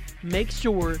 follow, make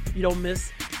sure you don't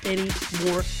miss any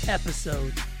more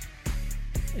episodes.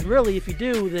 And really, if you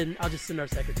do, then I'll just send our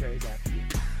secretaries after you.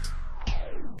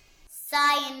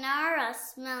 Sayonara,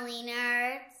 smelly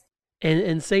nerds.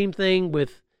 And same thing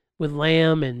with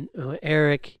Lamb and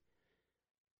Eric.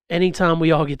 Anytime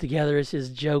we all get together, it's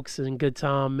just jokes and good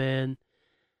time, man.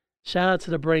 Shout out to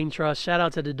the Brain Trust. Shout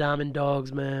out to the Diamond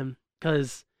Dogs, man.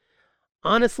 Because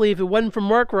honestly, if it wasn't for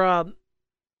Mark Rob,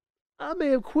 I may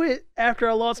have quit after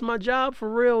I lost my job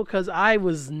for real. Because I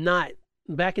was not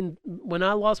back in when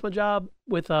I lost my job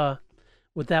with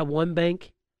that one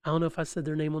bank. I don't know if I said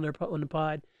their name on the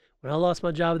pod. When I lost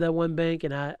my job at that one bank,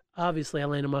 and I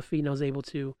landed on my feet and I was able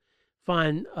to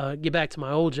get back to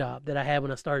my old job that I had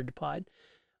when I started the pod.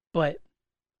 But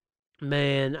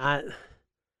man,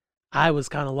 I was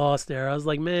kind of lost there. I was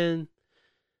like, man,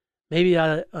 maybe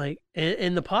and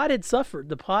the pod had suffered.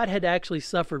 The pod had actually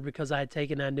suffered because I had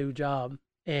taken that new job,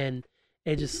 and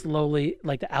it just slowly,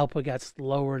 like the output got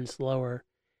slower and slower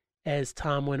as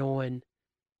time went on.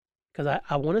 Because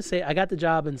I want to say I got the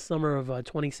job in summer of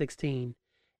 2016.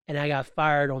 And I got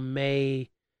fired on May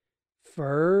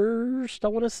 1st, I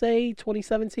want to say,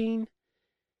 2017.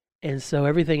 And so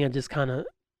everything had just I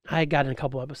had gotten a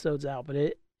couple episodes out, but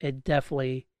it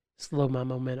definitely slowed my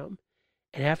momentum.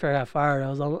 And after I got fired, I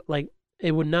was like,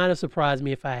 it would not have surprised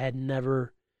me if I had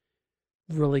never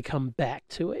really come back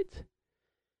to it.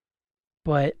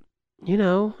 But, you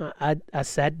know, I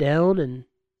sat down and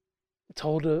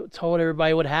told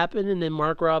everybody what happened. And then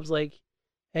Mark Rob's like,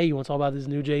 hey, you want to talk about this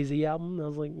new Jay-Z album? And I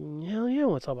was like, hell yeah, I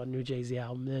want to talk about a new Jay-Z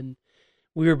album. And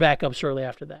we were back up shortly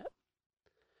after that.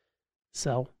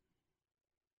 So,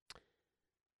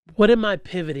 what am I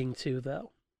pivoting to,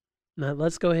 though? Now,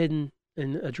 let's go ahead and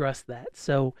address that.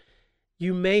 So,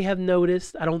 you may have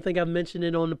noticed, I don't think I've mentioned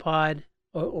it on the pod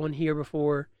or on here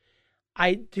before,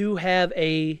 I do have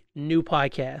a new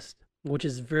podcast, which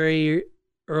is very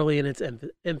early in its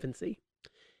infancy.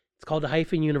 It's called the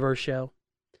Hyphen Universe Show.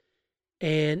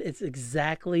 And it's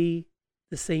exactly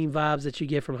the same vibes that you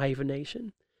get from Hyphen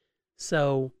Nation.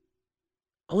 So,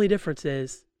 only difference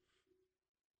is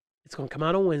it's going to come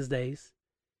out on Wednesdays.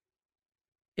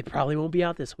 It probably won't be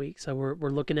out this week. So,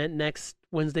 we're looking at next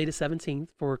Wednesday the 17th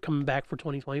for coming back for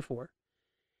 2024.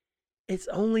 It's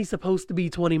only supposed to be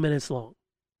 20 minutes long.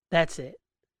 That's it.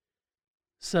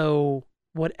 So,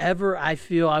 whatever I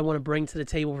feel I want to bring to the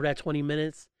table for that 20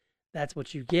 minutes, that's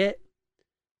what you get.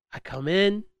 I come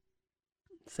in,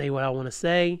 say what I want to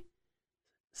say,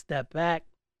 step back,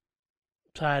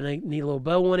 try to neat a little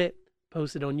bow on it,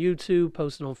 post it on YouTube,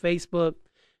 post it on Facebook,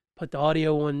 put the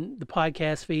audio on the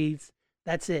podcast feeds.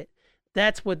 That's it.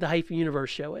 That's what the Hyphen Universe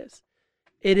Show is.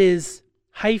 It is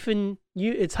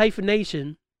it's Hyphen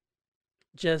Nation,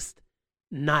 just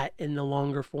not in the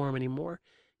longer form anymore.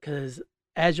 Because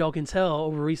as y'all can tell,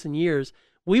 over recent years,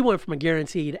 we went from a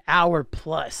guaranteed hour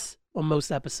plus on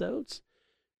most episodes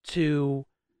to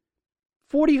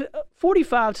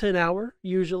 45 to an hour,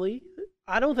 usually.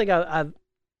 I don't think I've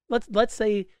let's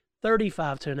say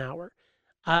 35 to an hour.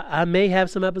 I may have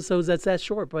some episodes that's that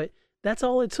short, but that's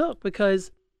all it took.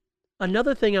 Because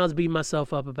another thing I was beating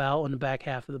myself up about on the back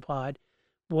half of the pod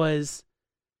was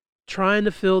trying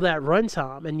to fill that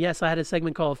runtime. And yes, I had a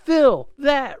segment called Fill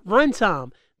That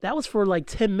Runtime. That was for like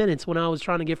 10 minutes when I was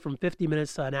trying to get from 50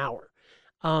 minutes to an hour.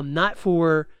 Not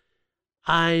for,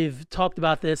 I've talked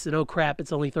about this and oh crap,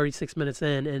 it's only 36 minutes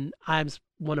in and I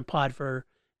want to pod for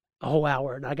a whole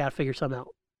hour and I got to figure something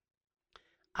out.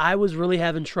 I was really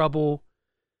having trouble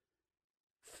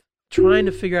trying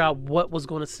to figure out what was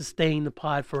going to sustain the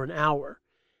pod for an hour.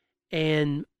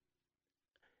 And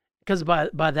because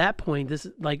by that point, this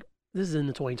is in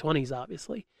the 2020s,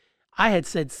 obviously. I had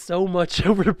said so much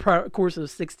over the course of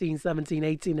 16, 17,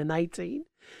 18, and 19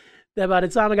 that by the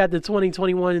time I got to 20,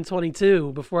 21, and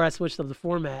 22, before I switched up the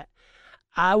format,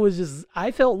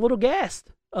 I felt a little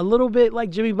gassed, a little bit like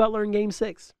Jimmy Butler in Game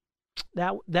 6.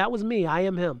 That was me. I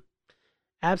am him.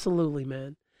 Absolutely,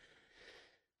 man.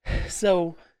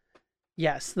 So,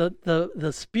 yes,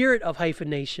 the spirit of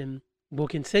Hyphenation will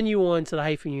continue on to the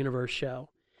Hyphen Universe show.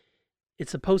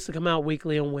 It's supposed to come out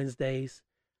weekly on Wednesdays.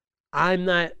 I'm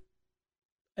not,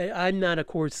 of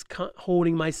course,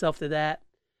 holding myself to that.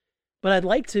 But I'd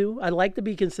like to. I'd like to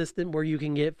be consistent where you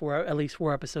can get at least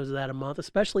 4 episodes of that a month,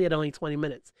 especially at only 20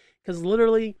 minutes. Because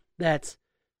literally, that's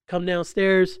come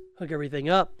downstairs, hook everything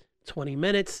up, 20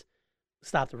 minutes,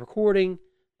 stop the recording,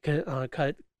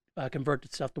 convert the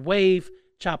stuff to wave,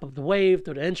 chop up the wave,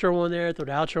 throw the intro on there, throw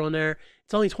the outro on there.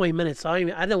 It's only 20 minutes, so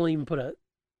I don't even put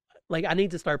I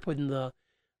need to start putting the,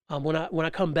 when I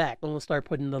come back, I'm going to start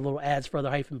putting the little ads for other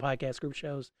Hyphen podcast group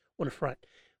shows on the front.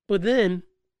 But then,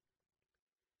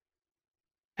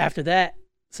 after that,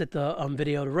 set the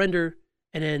video to render,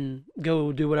 and then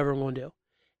go do whatever I'm going to do.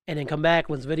 And then come back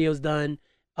once the video's done,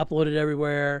 upload it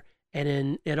everywhere, and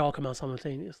then it all come out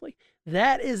simultaneously.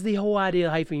 That is the whole idea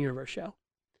of Hyphen Universe show.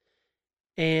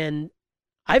 And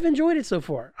I've enjoyed it so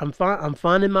far. I'm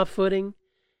finding my footing.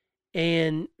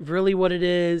 And really what it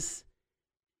is,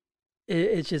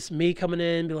 it's just me coming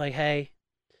in, be like, hey,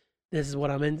 this is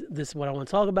what I'm in. This is what I want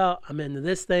to talk about. I'm into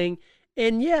this thing.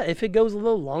 And yeah, if it goes a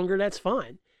little longer, that's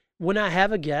fine. When I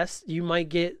have a guest, you might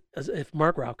get, if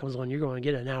Mark Rob comes on, you're going to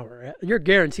get an hour. You're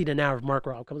guaranteed an hour if Mark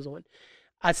Rob comes on.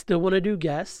 I still want to do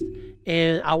guests,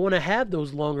 and I want to have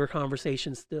those longer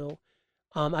conversations still.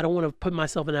 I don't want to put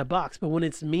myself in that box. But when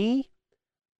it's me,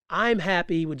 I'm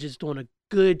happy with just doing a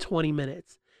good 20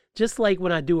 minutes. Just like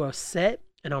when I do a set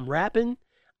and I'm rapping,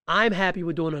 I'm happy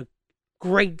with doing a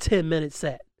great 10-minute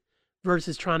set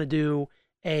versus trying to do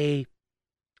a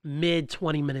mid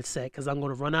 20-minute set because I'm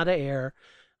going to run out of air.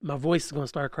 My voice is going to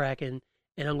start cracking,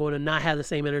 and I'm going to not have the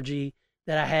same energy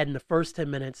that I had in the first 10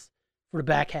 minutes for the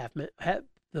back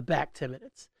the back 10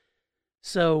 minutes.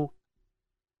 So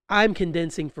I'm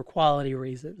condensing for quality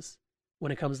reasons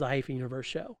when it comes to the Hyphen Universe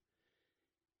show.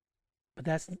 But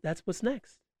that's what's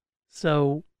next.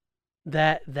 So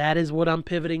that is what I'm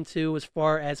pivoting to as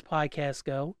far as podcasts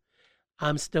go.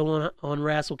 I'm still on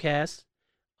Rasslecast.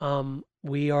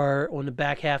 We are on the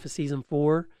back half of season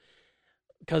 4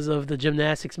 because of the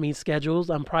gymnastics meet schedules.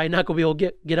 I'm probably not going to be able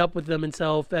to get up with them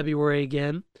until February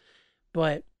again.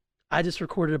 But I just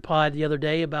recorded a pod the other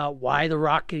day about why The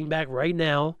Rock getting back right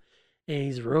now, and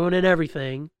he's ruining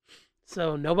everything.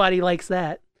 So nobody likes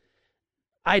that.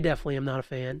 I definitely am not a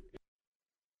fan.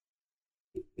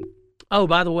 Oh,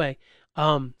 by the way,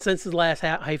 since the last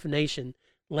Hyphenation,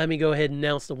 let me go ahead and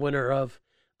announce the winner of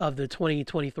the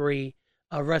 2023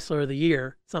 Wrestler of the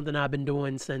Year, something I've been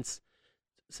doing since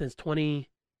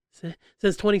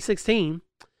 2016.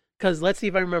 Because let's see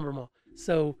if I remember them all.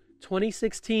 So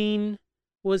 2016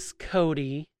 was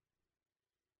Cody.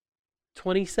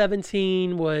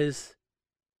 2017 was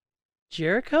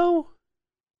Jericho?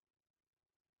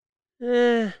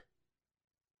 Or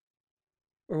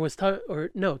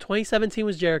 2017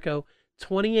 was Jericho.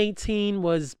 2018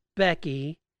 was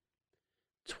Becky.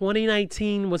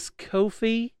 2019 was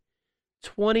Kofi.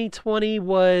 2020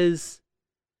 was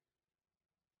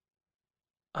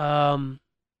did I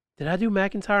do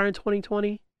McIntyre in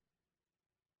 2020?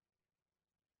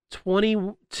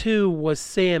 22 was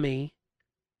Sammy.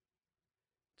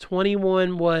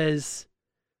 21 was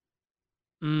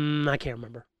I can't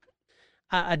remember.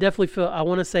 I definitely feel I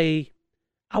want to say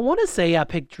I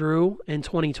picked Drew in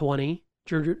 2020,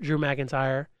 Drew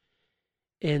McIntyre.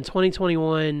 In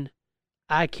 2021,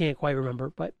 I can't quite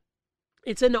remember, but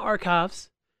it's in the archives.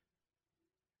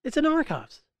 It's in the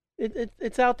archives.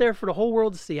 It's out there for the whole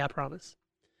world to see, I promise.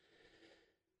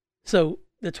 So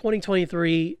the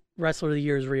 2023 Wrestler of the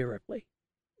Year is Rhea Ripley.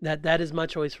 That is my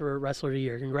choice for Wrestler of the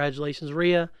Year. Congratulations,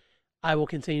 Rhea. I will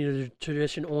continue the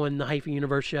tradition on the Hyphen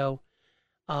Universe show.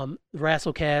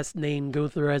 Rasslecast named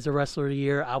Gunther as the Wrestler of the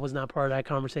Year. I was not part of that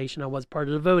conversation. I was part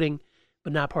of the voting,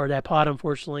 but not part of that pod,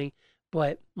 unfortunately.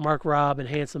 But Mark Rob and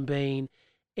Handsome Bane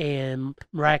and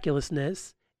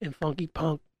Miraculousness and Funky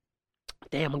Punk.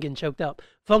 Damn, I'm getting choked up.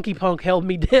 Funky Punk held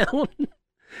me down.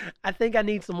 I think I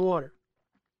need some water.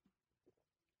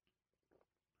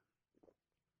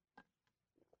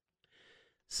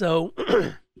 So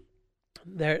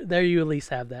there you at least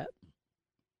have that.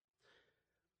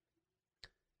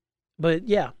 But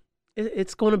yeah,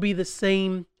 it's going to be the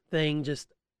same thing,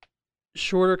 just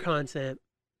shorter content,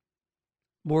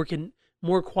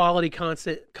 more quality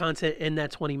content in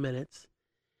that 20 minutes.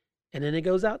 And then it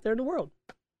goes out there in the world.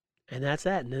 And that's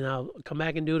that. And then I'll come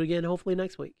back and do it again, hopefully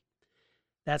next week.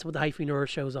 That's what the Hypheneur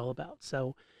show is all about.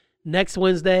 So next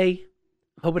Wednesday,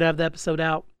 hoping to have the episode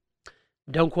out.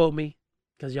 Don't quote me,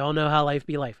 because y'all know how life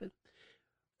be lifing.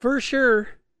 For sure.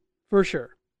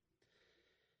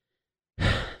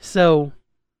 So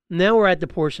now we're at the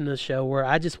portion of the show where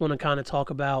I just want to kind of talk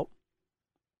about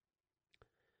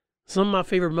some of my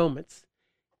favorite moments.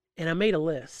 And I made a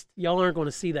list. Y'all aren't going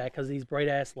to see that because of these bright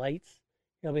ass lights.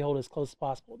 Let me hold it as close as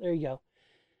possible. There you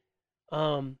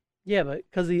go. Yeah, but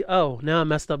because now I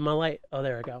messed up my light. Oh,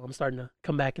 there I go. I'm starting to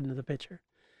come back into the picture.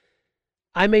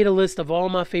 I made a list of all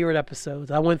my favorite episodes.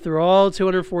 I went through all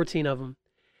 214 of them.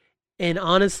 And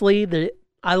honestly,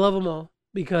 I love them all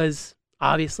because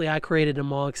obviously I created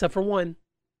them all except for one,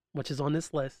 which is on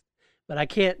this list. But I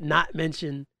can't not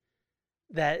mention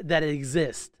that it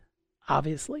exists,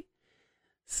 obviously.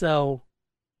 So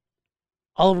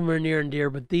all of them are near and dear,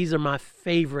 but these are my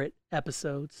favorite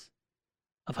episodes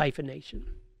of Hyphenation.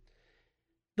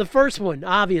 The first one,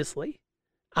 obviously,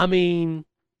 I mean,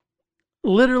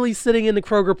 literally sitting in the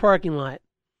Kroger parking lot.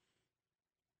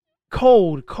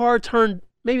 Cold, car turned,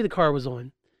 maybe the car was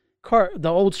on. The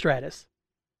old Stratus.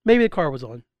 Maybe the car was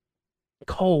on.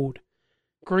 Cold,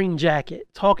 green jacket,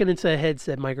 talking into a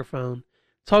headset microphone,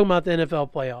 talking about the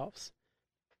NFL playoffs.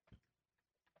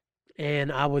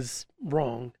 And I was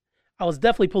wrong. I was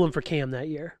definitely pulling for Cam that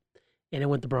year, and it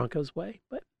went the Broncos' way.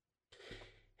 But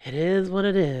it is what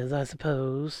it is, I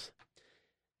suppose.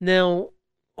 Now,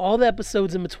 all the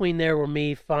episodes in between there were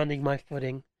me finding my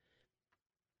footing.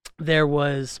 There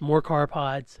was more car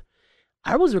pods.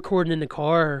 I was recording in the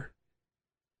car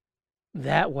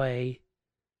that way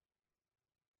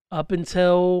up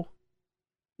until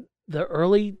the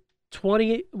early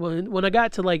 20, when I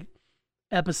got to like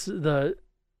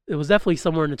it was definitely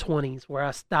somewhere in the 20s where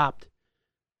I stopped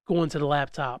going to the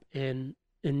laptop and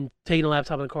taking the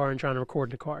laptop in the car and trying to record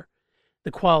in the car.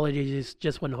 The quality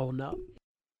just wasn't holding up.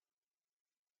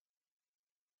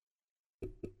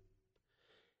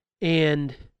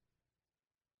 And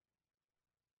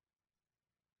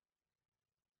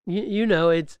you know,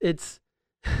 it's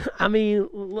I mean,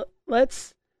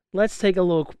 let's take a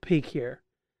little peek here.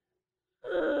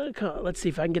 Let's see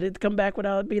if I can get it to come back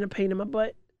without it being a pain in my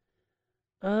butt.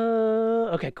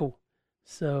 Okay, cool.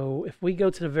 So if we go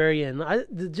to the very end,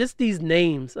 just these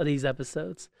names of these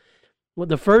episodes. Well,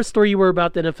 the first three were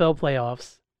about the NFL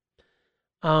playoffs.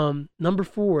 Number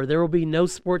 4, there will be no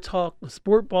sport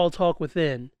ball talk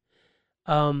within.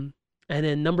 And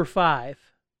then number 5,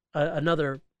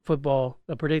 another football,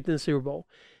 predicting the Super Bowl.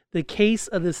 The case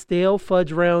of the stale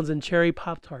fudge rounds and cherry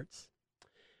Pop-Tarts.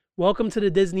 Welcome to the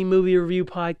Disney Movie Review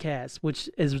Podcast, which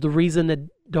is the reason that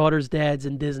Daughters, Dads,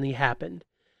 and Disney happened.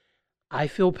 I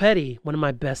Feel Petty, one of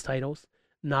my best titles.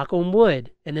 Knock on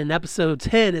Wood. And then episode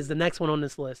 10 is the next one on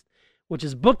this list, which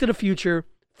is Book to the Future,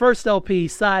 first LP,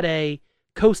 side A,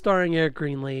 co-starring Eric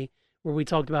Greenlee, where we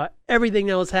talked about everything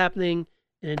that was happening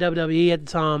in the WWE at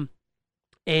the time.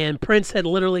 And Prince had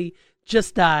literally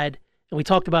just died, and we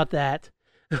talked about that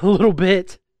a little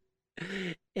bit.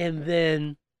 And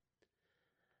then,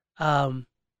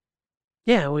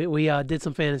 we did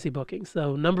some fantasy booking.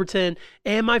 So number 10,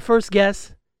 and my first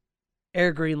guest,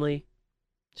 Eric Greenlee.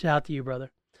 Shout out to you,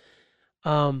 brother.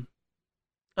 And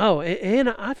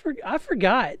I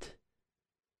forgot.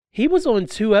 He was on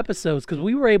 2 episodes because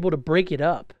we were able to break it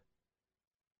up.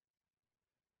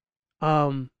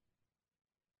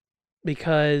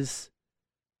 Because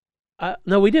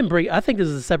no, we didn't break. I think this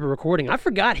is a separate recording. I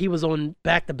forgot he was on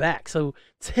back to back. So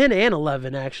 10 and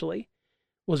 11 actually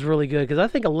was really good because I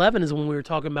think 11 is when we were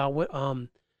talking about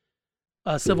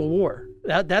Civil War.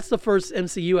 That's the first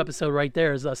MCU episode right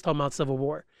there, is us talking about Civil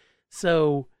War.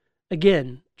 So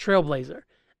again, Trailblazer.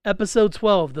 Episode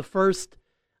 12, the first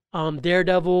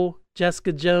Daredevil,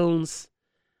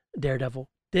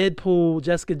 Deadpool,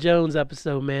 Jessica Jones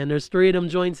episode, man. There's 3 of them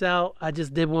joints out. I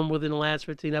just did one within the last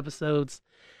 15 episodes.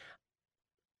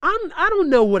 I don't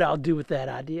know what I'll do with that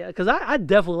idea, because I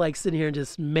definitely like sitting here and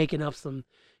just making up some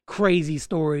crazy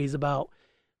stories about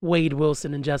Wade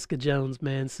Wilson and Jessica Jones,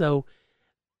 man. So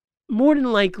more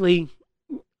than likely,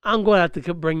 I'm going to have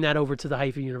to bring that over to the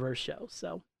Hyphen Universe show.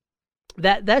 So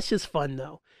that's just fun,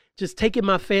 though. Just taking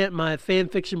my fan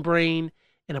fiction brain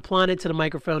and applying it to the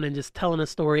microphone and just telling a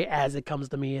story as it comes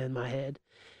to me in my head.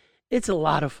 It's a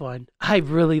lot of fun. I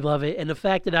really love it. And the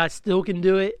fact that I still can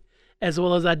do it as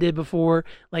well as I did before.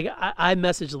 Like, I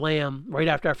messaged Lamb right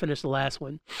after I finished the last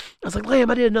one. I was like, Lamb,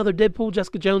 I did another Deadpool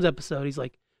Jessica Jones episode. He's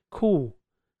like, cool.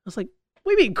 I was like,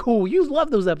 What do you mean cool? You love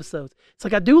those episodes. It's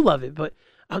like, I do love it, but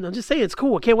I'm just saying it's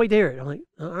cool. I can't wait to hear it. I'm like,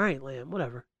 all right, Lamb,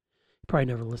 whatever. Probably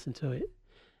never listened to it.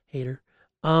 Hater.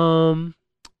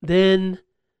 Then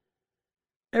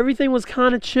everything was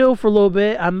kind of chill for a little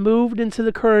bit. I moved into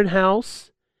the current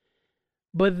house,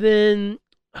 but then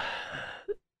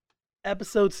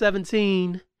episode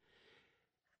 17,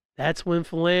 that's when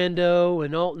Philando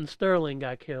and Alton Sterling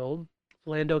got killed.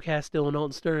 Philando Castile and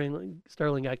Alton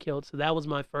Sterling got killed. So that was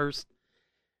my first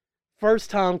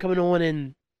time coming on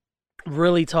and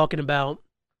really talking about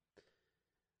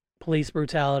police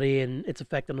brutality and its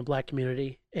effect on the black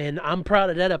community. And I'm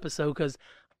proud of that episode because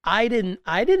I didn't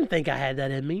think I had that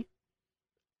in me.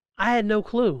 I had no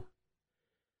clue.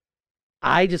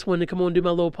 I just wanted to come on and do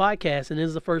my little podcast, and this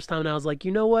is the first time I was like,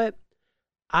 you know what?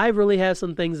 I really have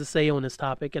some things to say on this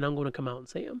topic, and I'm going to come out and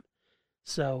say them.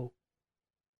 So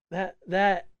that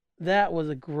was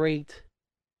a great,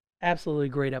 absolutely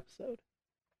great episode.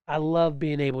 I love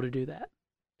being able to do that.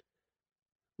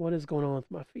 What is going on with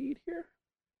my feed here?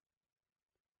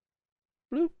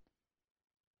 Bloop.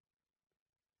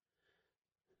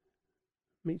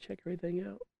 Let me check everything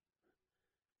out.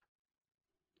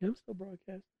 Yeah, I'm still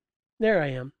broadcasting. There I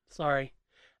am. Sorry.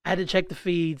 I had to check the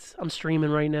feeds. I'm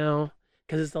streaming right now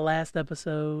because it's the last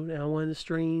episode and I wanted to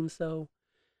stream. So,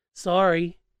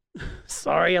 sorry.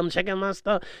 Sorry, I'm checking my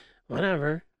stuff.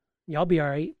 Whatever. Y'all be all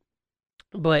right.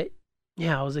 But,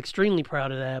 yeah, I was extremely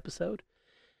proud of that episode.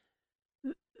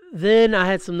 Then I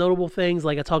had some notable things,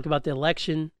 like I talked about the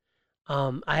election.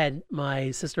 I had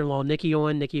my sister-in-law, Nikki,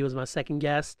 on. Nikki was my second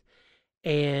guest.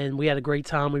 And we had a great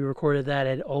time. We recorded that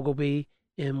at Oglebay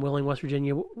in Wheeling, West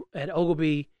Virginia. At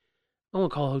Oglebay, I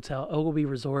won't call it a hotel, Oglebay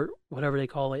Resort, whatever they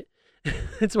call it.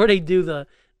 It's where they do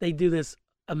this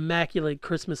immaculate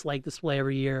Christmas light display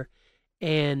every year.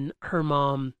 And her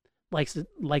mom liked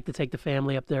to take the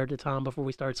family up there at the time before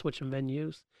we started switching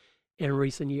venues in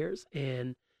recent years.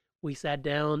 And we sat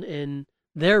down in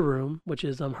their room, which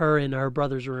is her and her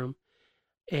brother's room.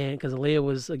 And because Aaliyah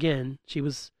was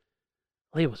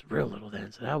real little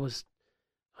then, so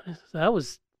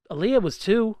Aaliyah was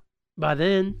 2 by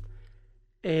then,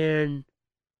 and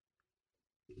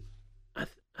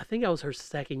I think that was her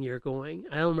second year going.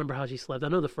 I don't remember how she slept. I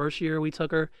know the first year we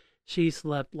took her, she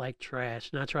slept like trash,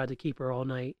 and I tried to keep her all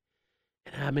night.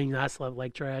 And I mean, I slept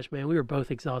like trash, man. We were both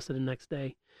exhausted the next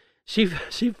day.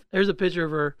 There's a picture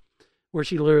of her where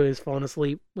she literally is falling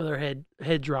asleep with her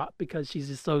head dropped because she's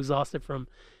just so exhausted from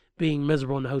being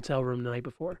miserable in the hotel room the night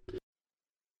before.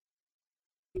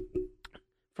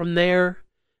 From there,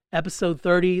 episode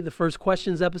 30, the first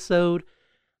questions episode,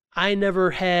 I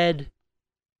never had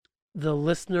the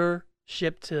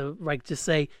listenership to just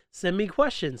say, send me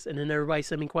questions, and then everybody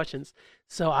send me questions.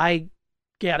 So I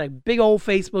got a big old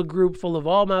Facebook group full of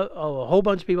a whole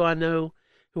bunch of people I know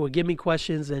who would give me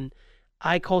questions, and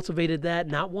I cultivated that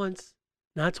not once,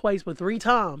 not twice, but 3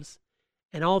 times.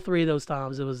 And all 3 of those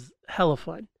times, it was hella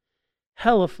fun.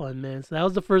 Hella fun, man. So that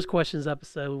was the first questions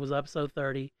episode. It was episode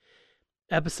 30.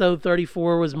 Episode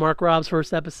 34 was Mark Robb's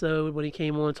first episode when he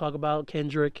came on to talk about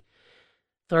Kendrick.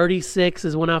 36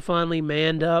 is when I finally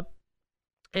manned up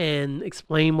and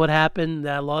explained what happened,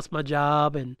 that I lost my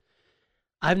job. And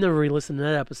I've never re-listened to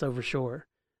that episode for sure.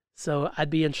 So I'd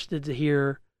be interested to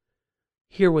hear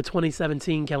what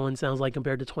 2017 Kellen sounds like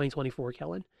compared to 2024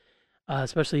 Kellen.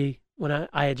 Especially when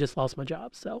I had just lost my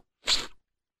job. So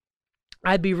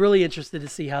I'd be really interested to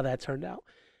see how that turned out.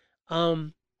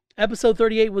 Episode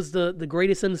 38 was the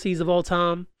greatest MCs of all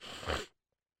time.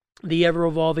 The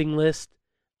ever-evolving list.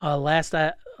 I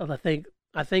think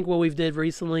what we've did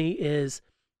recently is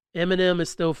Eminem is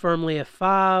still firmly at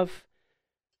 5.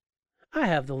 I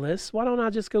have the list. Why don't I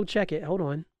just go check it? Hold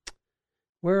on.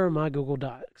 Where are my Google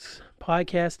Docs?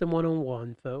 Podcasting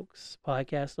 101, folks.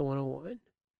 Podcasting 101.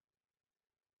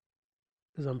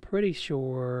 Because I'm pretty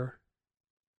sure...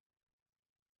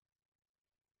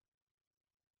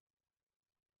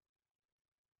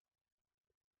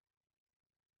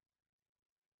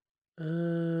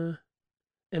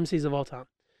 MCs of all time.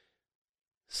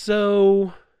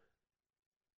 So,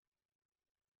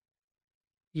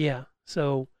 yeah.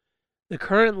 So, the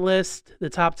current list, the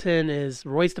top 10 is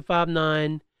Royce da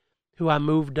 5'9", who I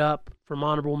moved up from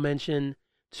honorable mention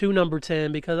to number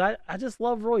 10 because I just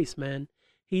love Royce, man.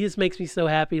 He just makes me so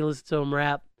happy to listen to him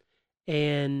rap.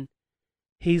 And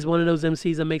he's one of those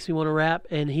MCs that makes me want to rap.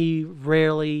 And he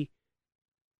rarely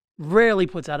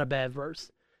puts out a bad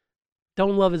verse.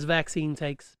 Don't love his vaccine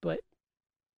takes, but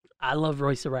I love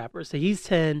Royce the rapper. So he's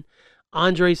 10.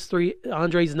 Andre's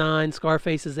 9.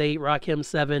 Scarface is 8. Rakim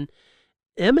 7.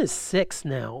 M is 6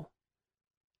 now.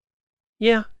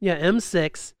 Yeah, M's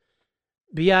 6.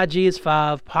 B.I.G. is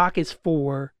 5, Pac is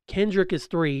 4, Kendrick is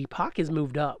 3. Pac has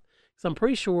moved up. So I'm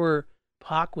pretty sure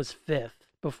Pac was 5th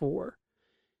before.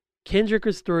 Kendrick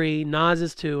is 3, Nas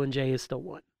is 2, and Jay is still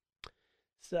 1.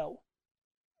 So,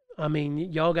 I mean,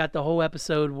 y'all got the whole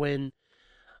episode when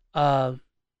Mr.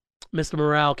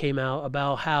 Morale came out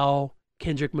about how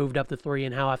Kendrick moved up to 3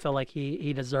 and how I felt like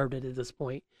he deserved it at this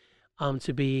point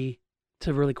to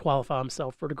really qualify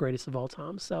himself for the greatest of all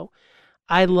time. So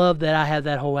I love that I had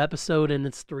that whole episode and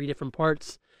it's 3 different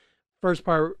parts. First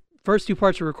 2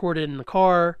 parts were recorded in the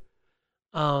car.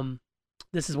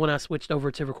 This is when I switched over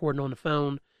to recording on the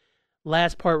phone.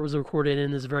 Last part was recorded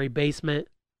in this very basement.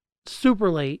 Super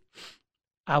late.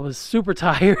 I was super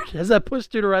tired as I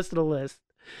pushed through the rest of the list.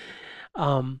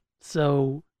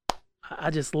 So I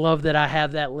just love that I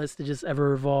have that list that just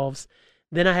ever evolves.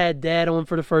 Then I had Dad on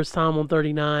for the first time on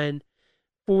 39.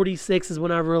 46 is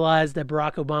when I realized that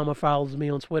Barack Obama follows me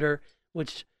on Twitter,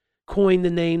 which coined the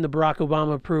name the Barack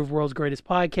Obama Approved World's Greatest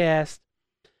Podcast.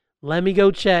 Let me go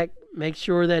check, make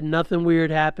sure that nothing weird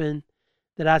happened,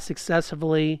 that I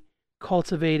successfully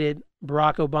cultivated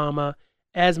Barack Obama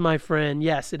as my friend.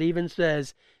 Yes, it even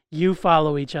says you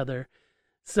follow each other.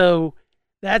 So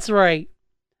that's right.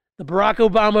 The Barack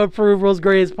Obama Approved World's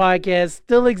Greatest Podcast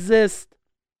still exists.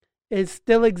 It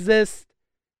still exists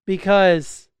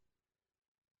because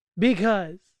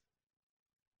Barack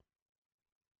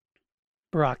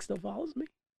still follows me.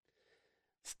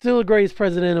 Still the greatest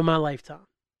president of my lifetime.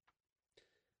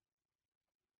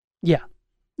 Yeah,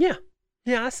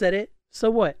 I said it. So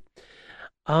what?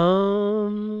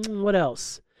 What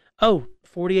else? Oh,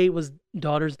 48 was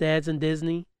daughters, dads, and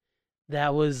Disney.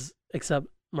 That was, except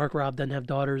Mark Robb doesn't have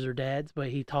daughters or dads, but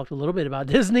he talked a little bit about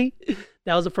Disney.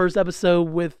 That was the first episode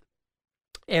with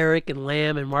Eric and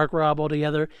Lamb and Mark Robb all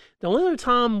together. The only other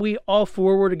time we all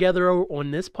 4 were together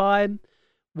on this pod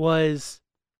was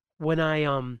when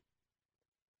I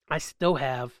still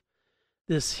have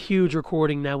this huge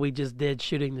recording that we just did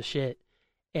shooting the shit,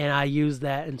 and I used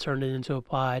that and turned it into a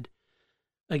pod.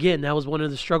 Again, that was one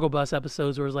of the Struggle Bus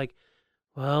episodes where it was like,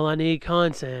 well, I need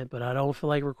content, but I don't feel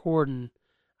like recording.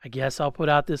 I guess I'll put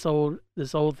out this old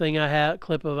thing I have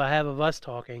of us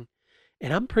talking.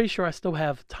 And I'm pretty sure I still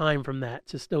have time from that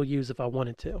to still use if I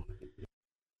wanted to.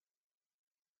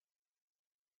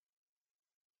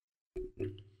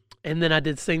 And then I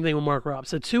did the same thing with Mark Robb.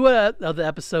 So 2 of the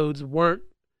episodes weren't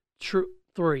true,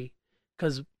 3.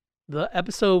 Because the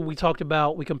episode we talked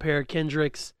about, we compared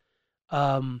Kendrick's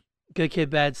Good Kid,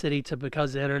 Bad City to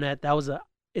Because of the Internet. That was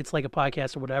It's Like a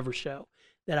Podcast or Whatever show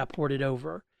that I ported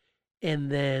over.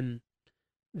 And then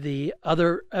the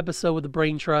other episode with the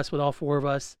Brain Trust with all 4 of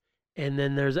us. And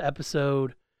then there's an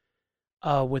episode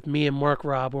with me and Mark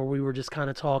Robb where we were just kind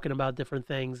of talking about different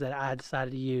things that I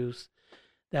decided to use.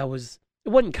 It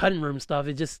wasn't cutting room stuff.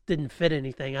 It just didn't fit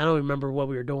anything. I don't remember what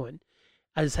we were doing.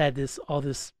 I just had all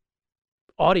this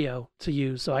audio to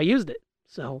use, so I used it.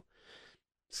 So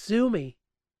sue me.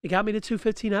 It got me to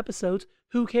 215 episodes.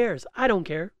 Who cares? I don't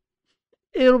care.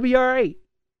 It'll be all right.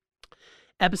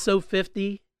 Episode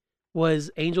 50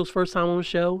 was Angel's first time on the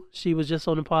show. She was just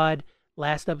on the pod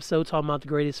last episode talking about the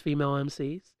greatest female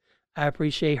MCs. I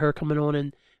appreciate her coming on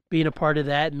and being a part of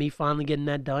that and me finally getting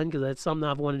that done because that's something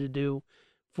I've wanted to do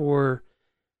for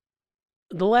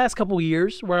the last couple of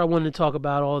years where I wanted to talk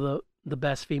about all the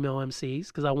best female MCs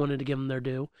because I wanted to give them their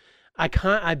due.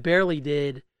 I barely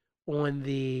did on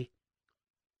the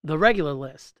regular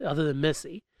list other than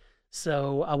Missy.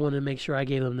 So I wanted to make sure I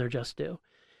gave them their just due.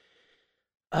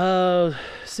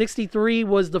 63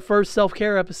 was the first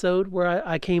self-care episode where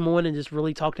I came on and just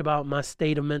really talked about my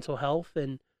state of mental health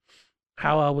and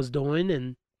how I was doing.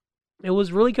 And it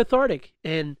was really cathartic.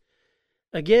 And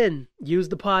again,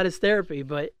 used the pod as therapy,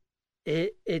 but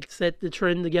it set the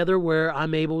trend together where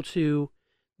I'm able to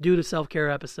do the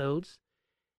self-care episodes.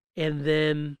 And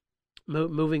then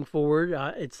moving forward,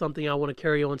 it's something I want to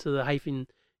carry on to the Hyphen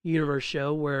Universe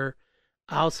show where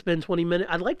I'll spend 20 minutes.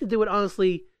 I'd like to do it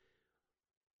honestly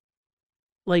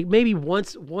like maybe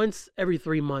once every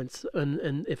 3 months,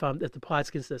 and if the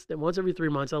pod's consistent, once every 3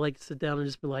 months, I like to sit down and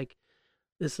just be like,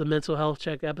 this is a mental health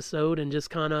check episode, and just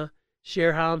kind of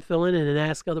share how I'm feeling, and then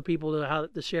ask other people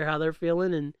to share how they're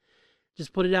feeling, and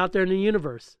just put it out there in the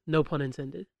universe. No pun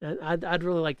intended. I'd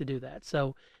really like to do that.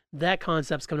 So that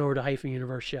concept's coming over to Hyphen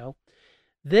Universe show.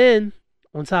 Then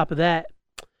on top of that,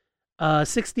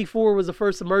 64 was the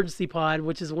first emergency pod,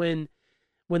 which is when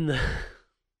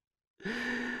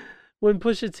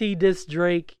Pusha T dissed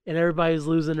Drake and everybody was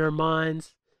losing their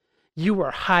minds. You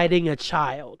were hiding a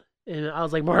child. And I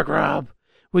was like, Mark Robb,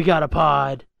 we got a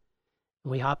pod.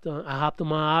 And I hopped on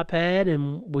my iPad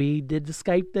and we did the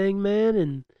Skype thing, man.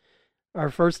 And our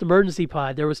first emergency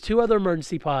pod. There was 2 other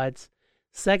emergency pods.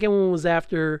 Second one was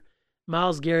after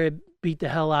Myles Garrett beat the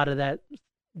hell out of that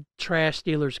trash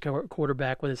Steelers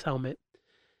quarterback with his helmet.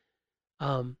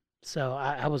 So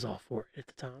I was all for it at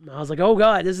the time. I was like, oh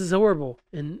God, this is horrible.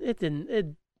 And it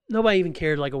didn't, nobody even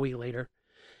cared like a week later.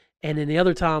 And then the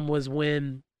other time was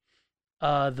when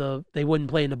they wouldn't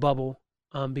play in the bubble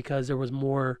because there was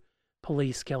more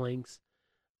police killings.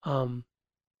 And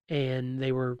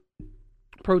they were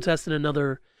protesting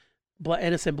another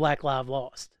innocent black life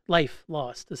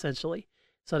lost, essentially.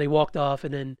 So they walked off,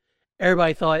 and then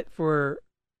everybody thought for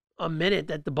a minute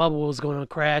that the bubble was going to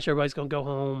crash. Everybody's going to go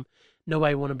home.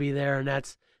 Nobody want to be there, and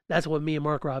that's what me and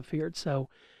Mark Rob feared. So,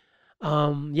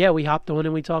 we hopped on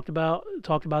and we talked about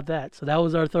that. So that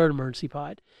was our third emergency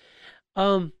pod.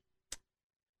 I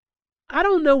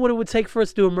don't know what it would take for us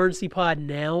to do emergency pod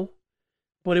now,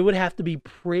 but it would have to be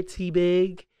pretty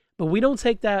big. But we don't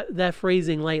take that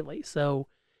phrasing lightly. So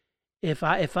if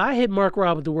I hit Mark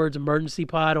Rob with the words emergency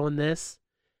pod on this,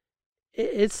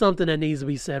 it's something that needs to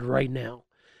be said right now.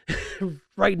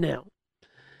 Right now.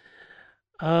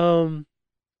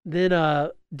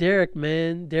 Then Derek,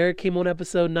 man. Derek came on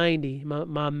episode 90.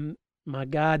 My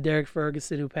guy, Derek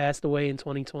Ferguson, who passed away in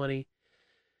 2020.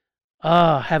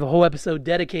 Have a whole episode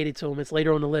dedicated to him. It's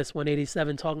later on the list,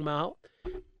 187, talking about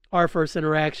our first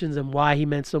interactions and why he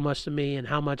meant so much to me and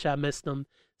how much I missed him.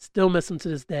 Still miss him to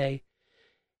this day.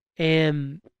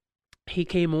 And he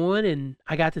came on and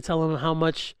I got to tell him how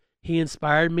much he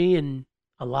inspired me in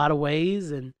a lot of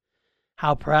ways and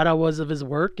how proud I was of his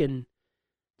work and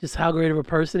just how great of a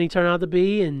person he turned out to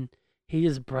be. And he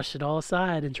just brushed it all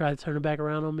aside and tried to turn it back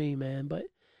around on me, man. But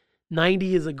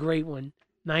 90 is a great one.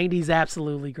 90 is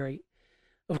absolutely great.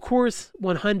 Of course,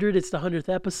 100, it's the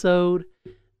 100th episode.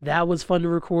 That was fun to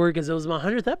record because it was my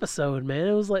 100th episode, man.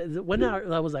 It was like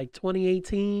that was like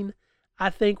 2018, I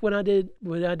think, when I did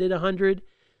 100.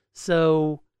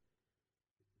 So,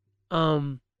 it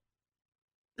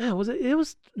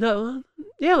was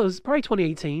probably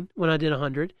 2018 when I did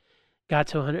 100. Got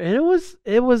to 100, and it was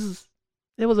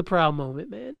a proud moment,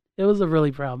 man. It was a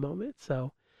really proud moment.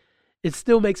 So, it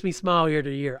still makes me smile year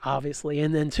to year, obviously.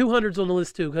 And then 200's on the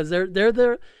list too because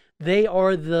they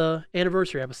are the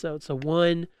anniversary episodes. So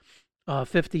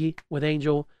 50 with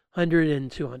Angel, 100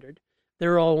 and 200.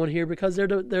 They're all on here because they're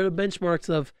the benchmarks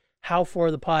of how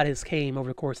far the pod has came over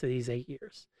the course of these 8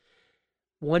 years.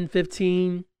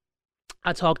 115,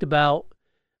 I talked about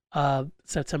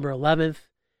September 11th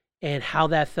and how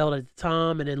that felt at the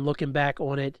time, and then looking back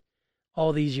on it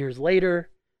all these years later,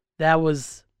 that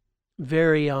was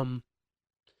very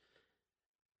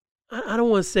I don't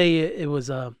want to say it was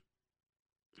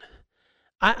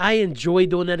I enjoyed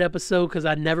doing that episode because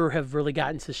I never have really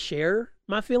gotten to share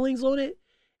my feelings on it,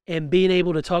 and being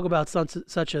able to talk about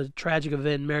such a tragic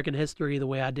event in American history the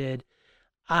way I did,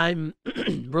 I'm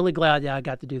really glad that I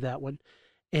got to do that one.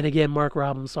 And again, Mark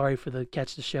Rob, I'm sorry for the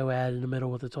catch the show ad in the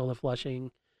middle with the toilet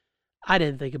flushing. I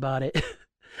didn't think about it.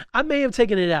 I may have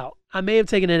taken it out.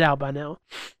 By now,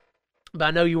 but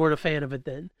I know you weren't a fan of it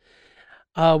then.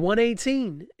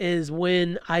 118 is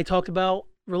when I talked about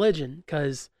religion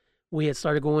because we had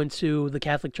started going to the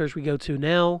Catholic church we go to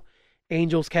now.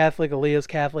 Angel's Catholic, Aaliyah's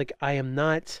Catholic. I am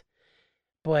not.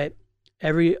 But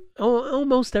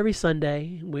almost every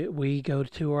Sunday, we go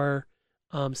to our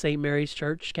St. Mary's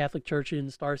Church, Catholic church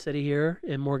in Star City here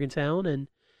in Morgantown, and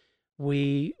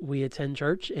we attend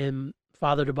church. And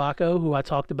Father DeBacco, who I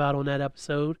talked about on that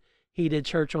episode, he did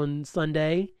church on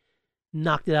Sunday,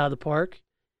 knocked it out of the park.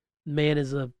 Man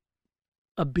is a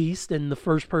beast, and the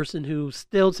first person who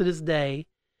still to this day,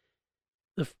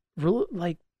 I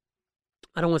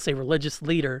don't want to say religious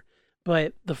leader,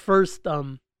 but the first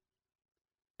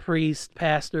priest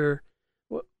or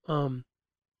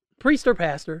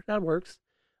pastor, that works,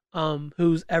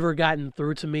 who's ever gotten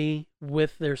through to me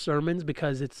with their sermons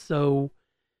because it's so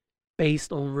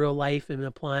based on real life and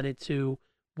applying it to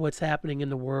what's happening in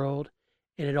the world.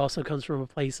 And it also comes from a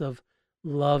place of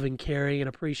love and caring and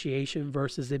appreciation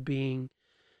versus it being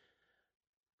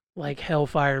like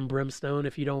hellfire and brimstone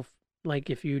if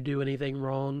you do anything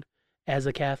wrong as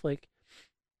a Catholic,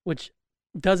 which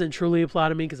doesn't truly apply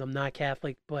to me because I'm not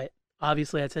Catholic, but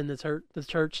obviously I attend the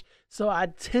church, so I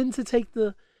tend to take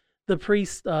the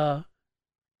priest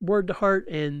word to heart.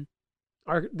 And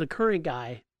the current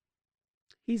guy,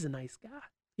 he's a nice guy.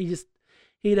 He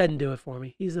doesn't do it for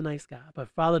me. He's a nice guy, but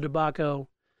Father DeBacco,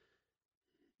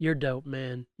 you're dope,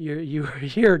 man.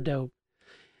 You're dope,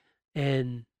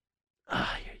 and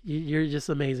you're just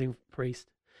amazing priest.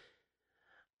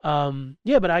 But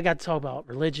I got to talk about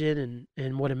religion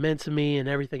and what it meant to me and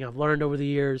everything I've learned over the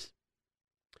years.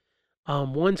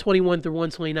 121 through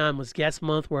 129 was guest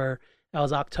month, where that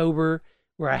was October,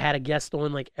 where I had a guest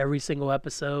on like every single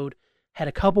episode. Had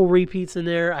a couple repeats in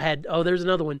there. There's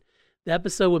another one. The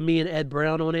episode with me and Ed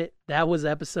Brown on it. That was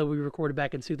the episode we recorded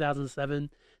back in 2007,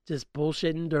 just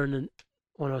bullshitting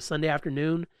on a Sunday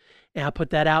afternoon. And I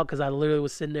put that out because I literally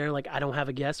was sitting there like, I don't have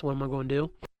a guest. What am I going to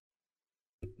do?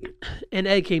 And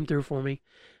Ed came through for me.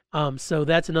 So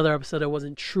that's another episode that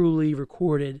wasn't truly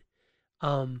recorded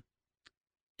in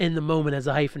the moment as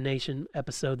a Hyphen Nation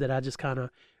episode that I just kind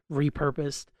of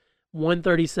repurposed.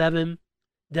 137,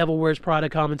 Devil Wears Prada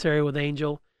commentary with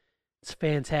Angel. It's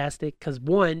fantastic because,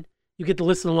 one, you get to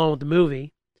listen along with the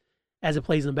movie as it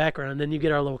plays in the background, and then you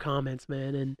get our little comments,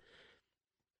 man. And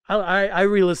I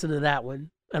re-listened to that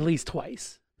one at least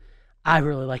twice. I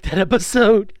really like that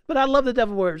episode, but I love the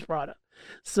Devil Wears Prada.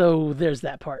 So there's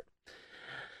that part.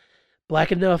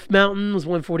 Black Enough Mountain was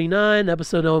 149,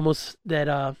 episode almost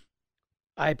that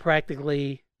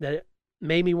that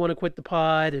made me want to quit the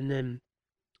pod, and then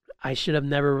I should have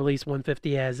never released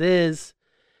 150 as is.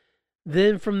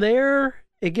 Then from there,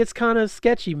 it gets kind of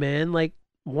sketchy, man. Like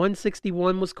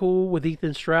 161 was cool with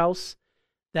Ethan Strauss.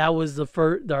 That was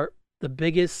the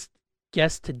biggest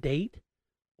guest to date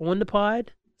on the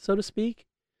pod, so to speak.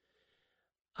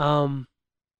 Yeah,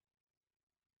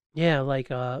 like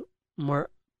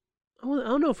Mark. I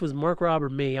don't know if it was Mark Robb or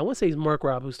me. I want to say it's Mark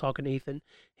Robb who's talking to Ethan.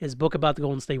 His book about the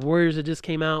Golden State Warriors that just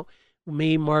came out.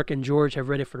 Me, Mark, and George have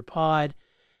read it for the pod.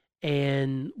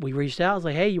 And we reached out. I was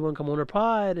like, hey, you want to come on our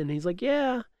pod? And he's like,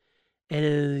 yeah. And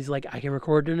then he's like, I can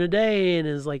record during the day. And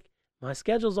it's like, my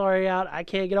schedule's already out. I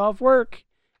can't get off work.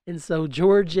 And so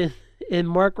George and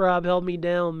Mark Robb held me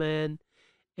down, man,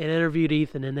 and interviewed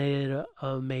Ethan. And they did an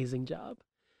amazing job.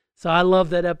 So I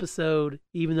love that episode,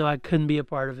 even though I couldn't be a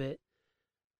part of it.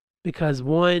 Because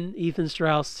one, Ethan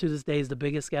Strauss to this day is the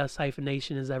biggest guest Hyphen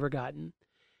Nation has ever gotten.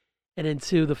 And then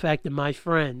two, the fact that my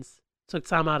friends took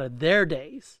time out of their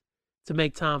days to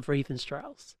make time for Ethan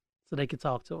Strauss so they could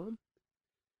talk to him.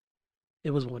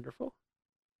 It was wonderful.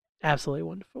 Absolutely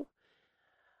wonderful.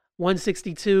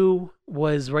 162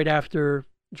 was right after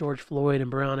George Floyd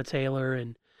and Breonna Taylor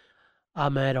and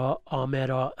Ahmaud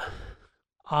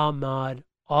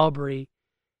Arbery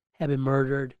had been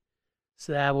murdered.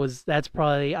 So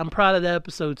I'm proud of that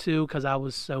episode too, because I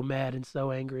was so mad and so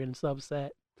angry and so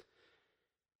upset.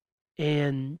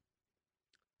 And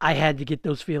I had to get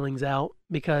those feelings out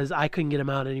because I couldn't get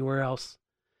them out anywhere else.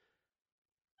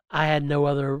 I had no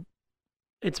other.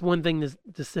 It's one thing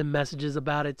to send messages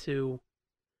about it to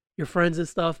your friends and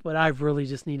stuff, but I really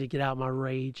just need to get out my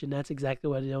rage. And that's exactly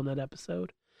what I did on that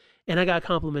episode. And I got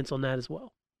compliments on that as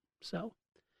well. So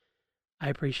I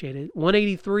appreciate it.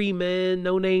 183, man.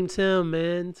 No Name Tim,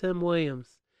 man. Tim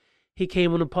Williams. He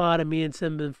came on the pod, and me and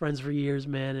Tim been friends for years,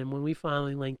 man. And when we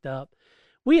finally linked up,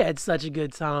 we had such a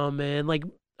good time, man. Like,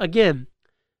 again,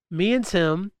 me and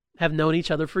Tim have known each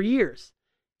other for years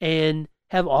and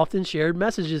have often shared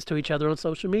messages to each other on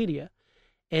social media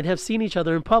and have seen each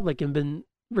other in public and been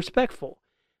respectful.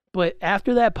 But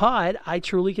after that pod, I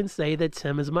truly can say that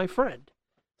Tim is my friend.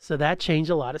 So that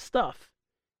changed a lot of stuff.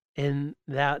 And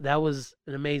that was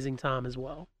an amazing time as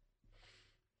well.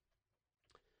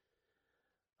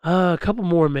 A couple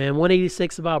more, man.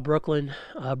 186 about Brooklyn.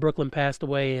 Brooklyn passed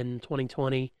away in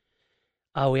 2020.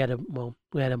 We had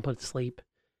him put to sleep.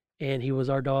 And he was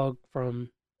our dog from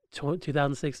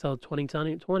 2006 till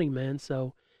 2020, man.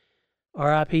 So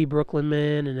RIP Brooklyn,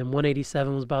 man. And then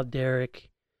 187 was about Derek.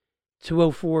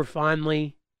 204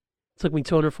 finally. Took me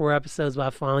 204 episodes, but I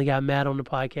finally got Matt on the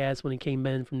podcast when he came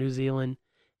in from New Zealand.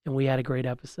 And we had a great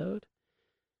episode.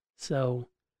 So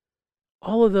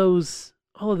all of those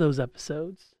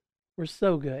episodes were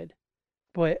so good.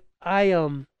 But I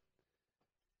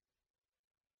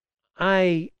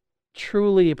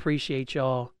truly appreciate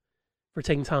y'all for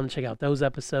taking time to check out those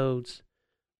episodes.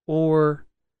 Or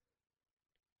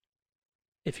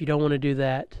if you don't want to do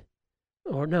that,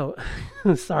 or no,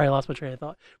 sorry, I lost my train of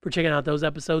thought, for checking out those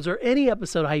episodes or any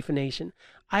episode of Hyphen Nation.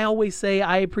 I always say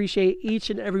I appreciate each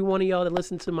and every one of y'all that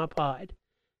listen to my pod,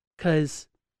 because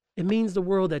it means the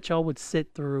world that y'all would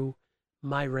sit through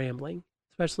my rambling,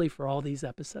 especially for all these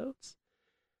episodes.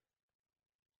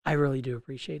 I really do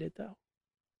appreciate it, though.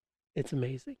 It's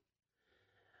amazing.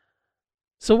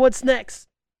 So what's next?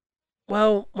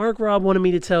 Well, Mark Robb wanted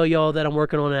me to tell y'all that I'm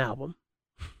working on an album.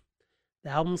 The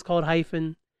album's called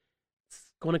Hyphen.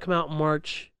 It's going to come out in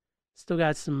March. Still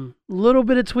got some little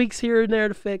bit of tweaks here and there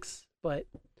to fix, but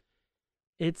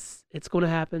it's going to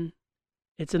happen.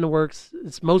 It's in the works.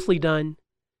 It's mostly done.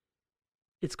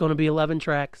 It's going to be 11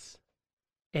 tracks,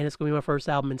 and it's going to be my first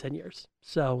album in 10 years.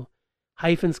 So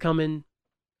Hyphen's coming.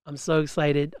 I'm so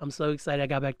excited. I'm so excited I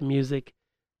got back to music.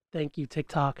 Thank you,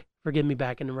 TikTok, for getting me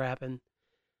back into rapping.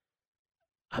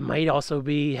 I might also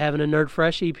be having a Nerd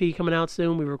Fresh EP coming out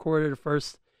soon. We recorded the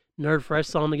first Nerd Fresh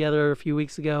song together a few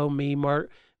weeks ago.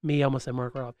 I almost said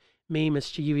Mark Rob. Me,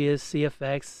 Mischievous,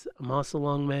 CFX, Muscle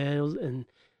Lung Man, and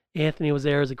Anthony was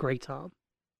there. It was a great time.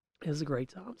 It was a great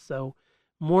time. So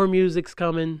more music's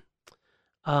coming.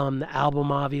 The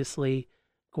album, obviously,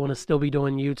 going to still be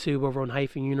doing YouTube over on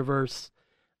Hyphen Universe.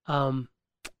 Going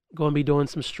to be doing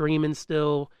some streaming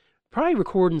still. Probably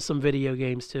recording some video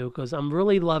games too, because I'm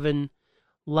really loving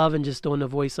just doing the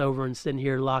voiceover and sitting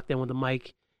here locked in with the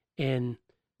mic and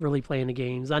really playing the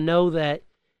games. I know that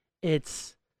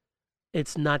it's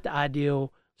not the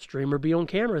ideal streamer be on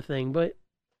camera thing, but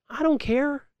I don't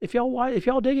care. If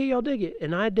y'all dig it, y'all dig it.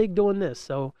 And I dig doing this.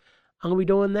 So I'm going to be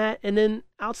doing that. And then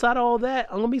outside of all that,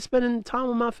 I'm going to be spending time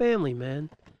with my family, man.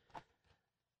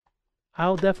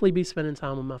 I'll definitely be spending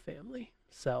time with my family.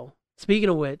 So speaking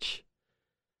of which,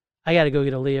 I got to go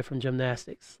get Aaliyah from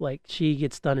gymnastics. Like, she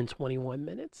gets done in 21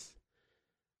 minutes.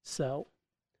 So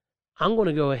I'm going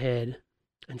to go ahead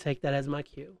and take that as my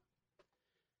cue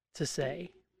to say,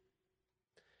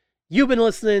 you've been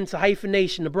listening to Hyphen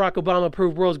Nation, the Barack Obama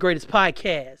approved world's greatest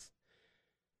podcast.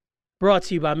 Brought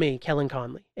to you by me, Kellen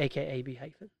Conley, a.k.a. B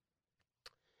Hyphen.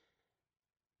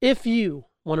 If you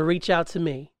want to reach out to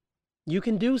me, you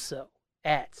can do so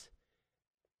at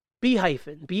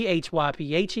bhyphen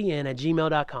at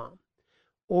gmail.com,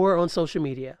 or on social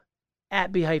media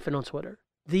at bhyphen on Twitter,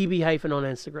 the bhyphen on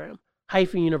Instagram,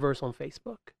 Hyphen Universe on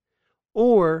Facebook.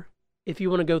 Or if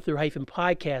you want to go through Hyphen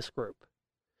Podcast Group,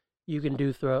 you can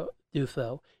do so.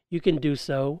 You can do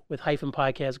so with Hyphen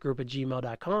Podcast Group at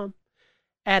gmail.com,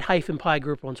 at Hyphen Pie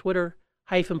Group on Twitter,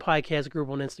 Hyphen Podcast Group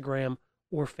on Instagram,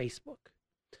 or Facebook.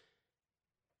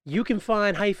 You can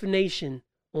find Hyphen Nation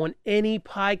on any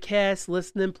podcast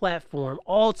listening platform.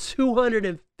 All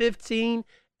 215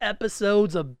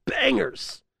 episodes of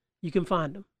bangers. You can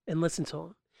find them and listen to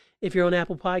them. If you're on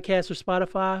Apple Podcasts or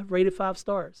Spotify, rate it 5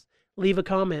 stars. Leave a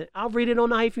comment. I'll read it on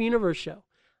the Hyphen Universe show.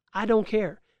 I don't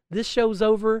care. This show's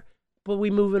over, but we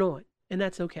moving on, and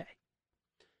that's okay.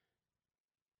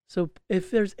 So if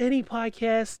there's any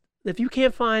podcast, if you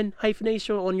can't find Hyphen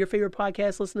Nation on your favorite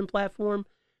podcast listening platform,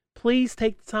 please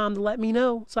take the time to let me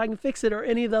know so I can fix it, or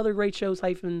any of the other great shows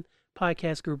Hyphen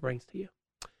Podcast Group brings to you.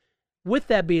 With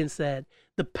that being said,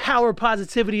 the power of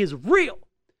positivity is real.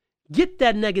 Get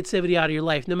that negativity out of your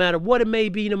life, no matter what it may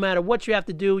be, no matter what you have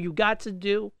to do. You got to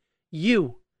do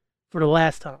you for the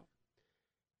last time.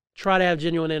 Try to have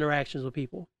genuine interactions with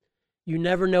people. You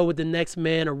never know what the next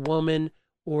man or woman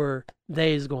or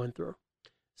they is going through.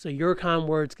 So your kind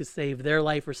words could save their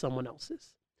life or someone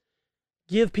else's.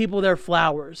 Give people their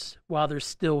flowers while they're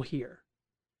still here.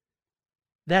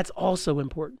 That's also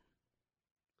important.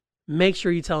 Make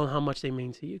sure you tell them how much they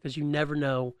mean to you, because you never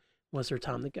know when's their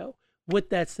time to go. With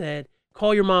that said,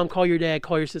 call your mom, call your dad,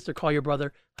 call your sister, call your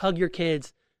brother, hug your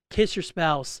kids, kiss your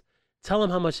spouse, tell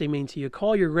them how much they mean to you.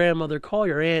 Call your grandmother, call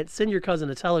your aunt, send your cousin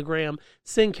a telegram,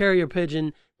 send carrier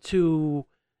pigeon to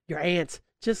your aunt.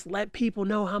 Just let people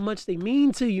know how much they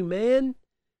mean to you, man.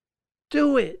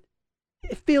 Do it.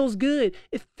 It feels good.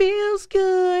 It feels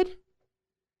good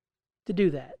to do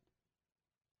that.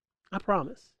 I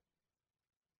promise.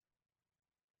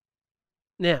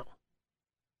 Now,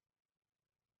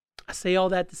 I say all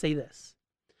that to say this.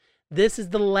 This is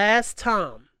the last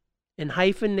time in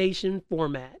Hyphen Nation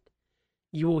format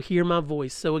you will hear my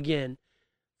voice. So again,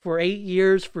 for 8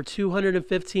 years, for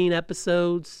 215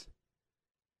 episodes,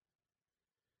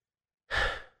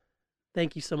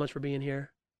 thank you so much for being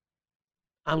here.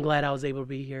 I'm glad I was able to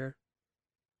be here.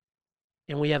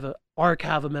 And we have an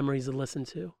archive of memories to listen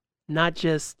to. Not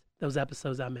just those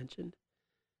episodes I mentioned,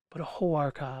 but a whole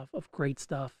archive of great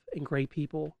stuff and great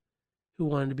people who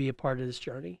wanted to be a part of this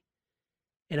journey.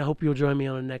 And I hope you'll join me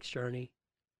on the next journey.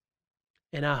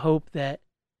 And I hope that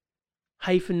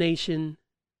Hyphen Nation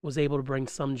was able to bring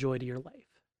some joy to your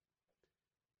life.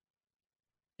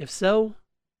 If so,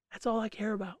 that's all I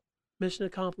care about. Mission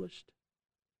accomplished.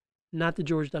 Not the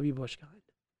George W. Bush kind.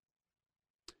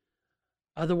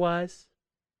 Otherwise,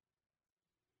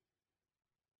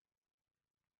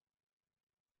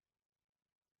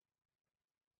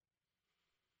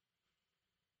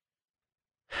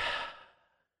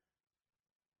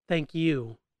 thank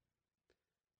you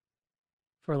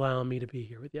for allowing me to be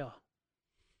here with y'all.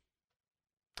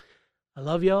 I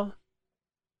love y'all.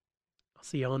 I'll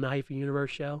see y'all on the Hyphen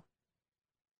Universe show.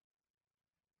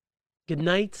 Good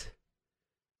night.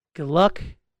 Good luck.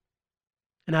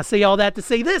 And I say all that to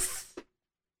say this.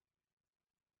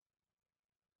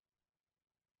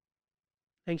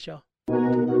 Thanks, y'all.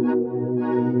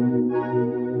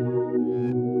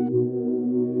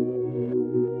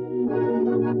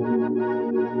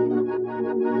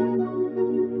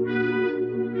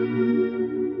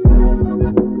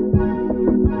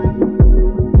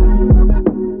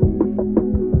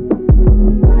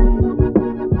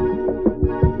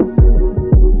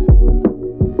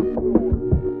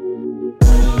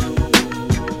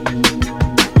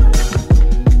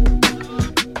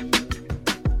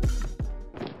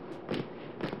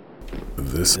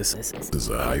 This is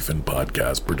a Hyphen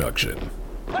Podcast production.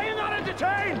 Are you not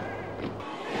entertained?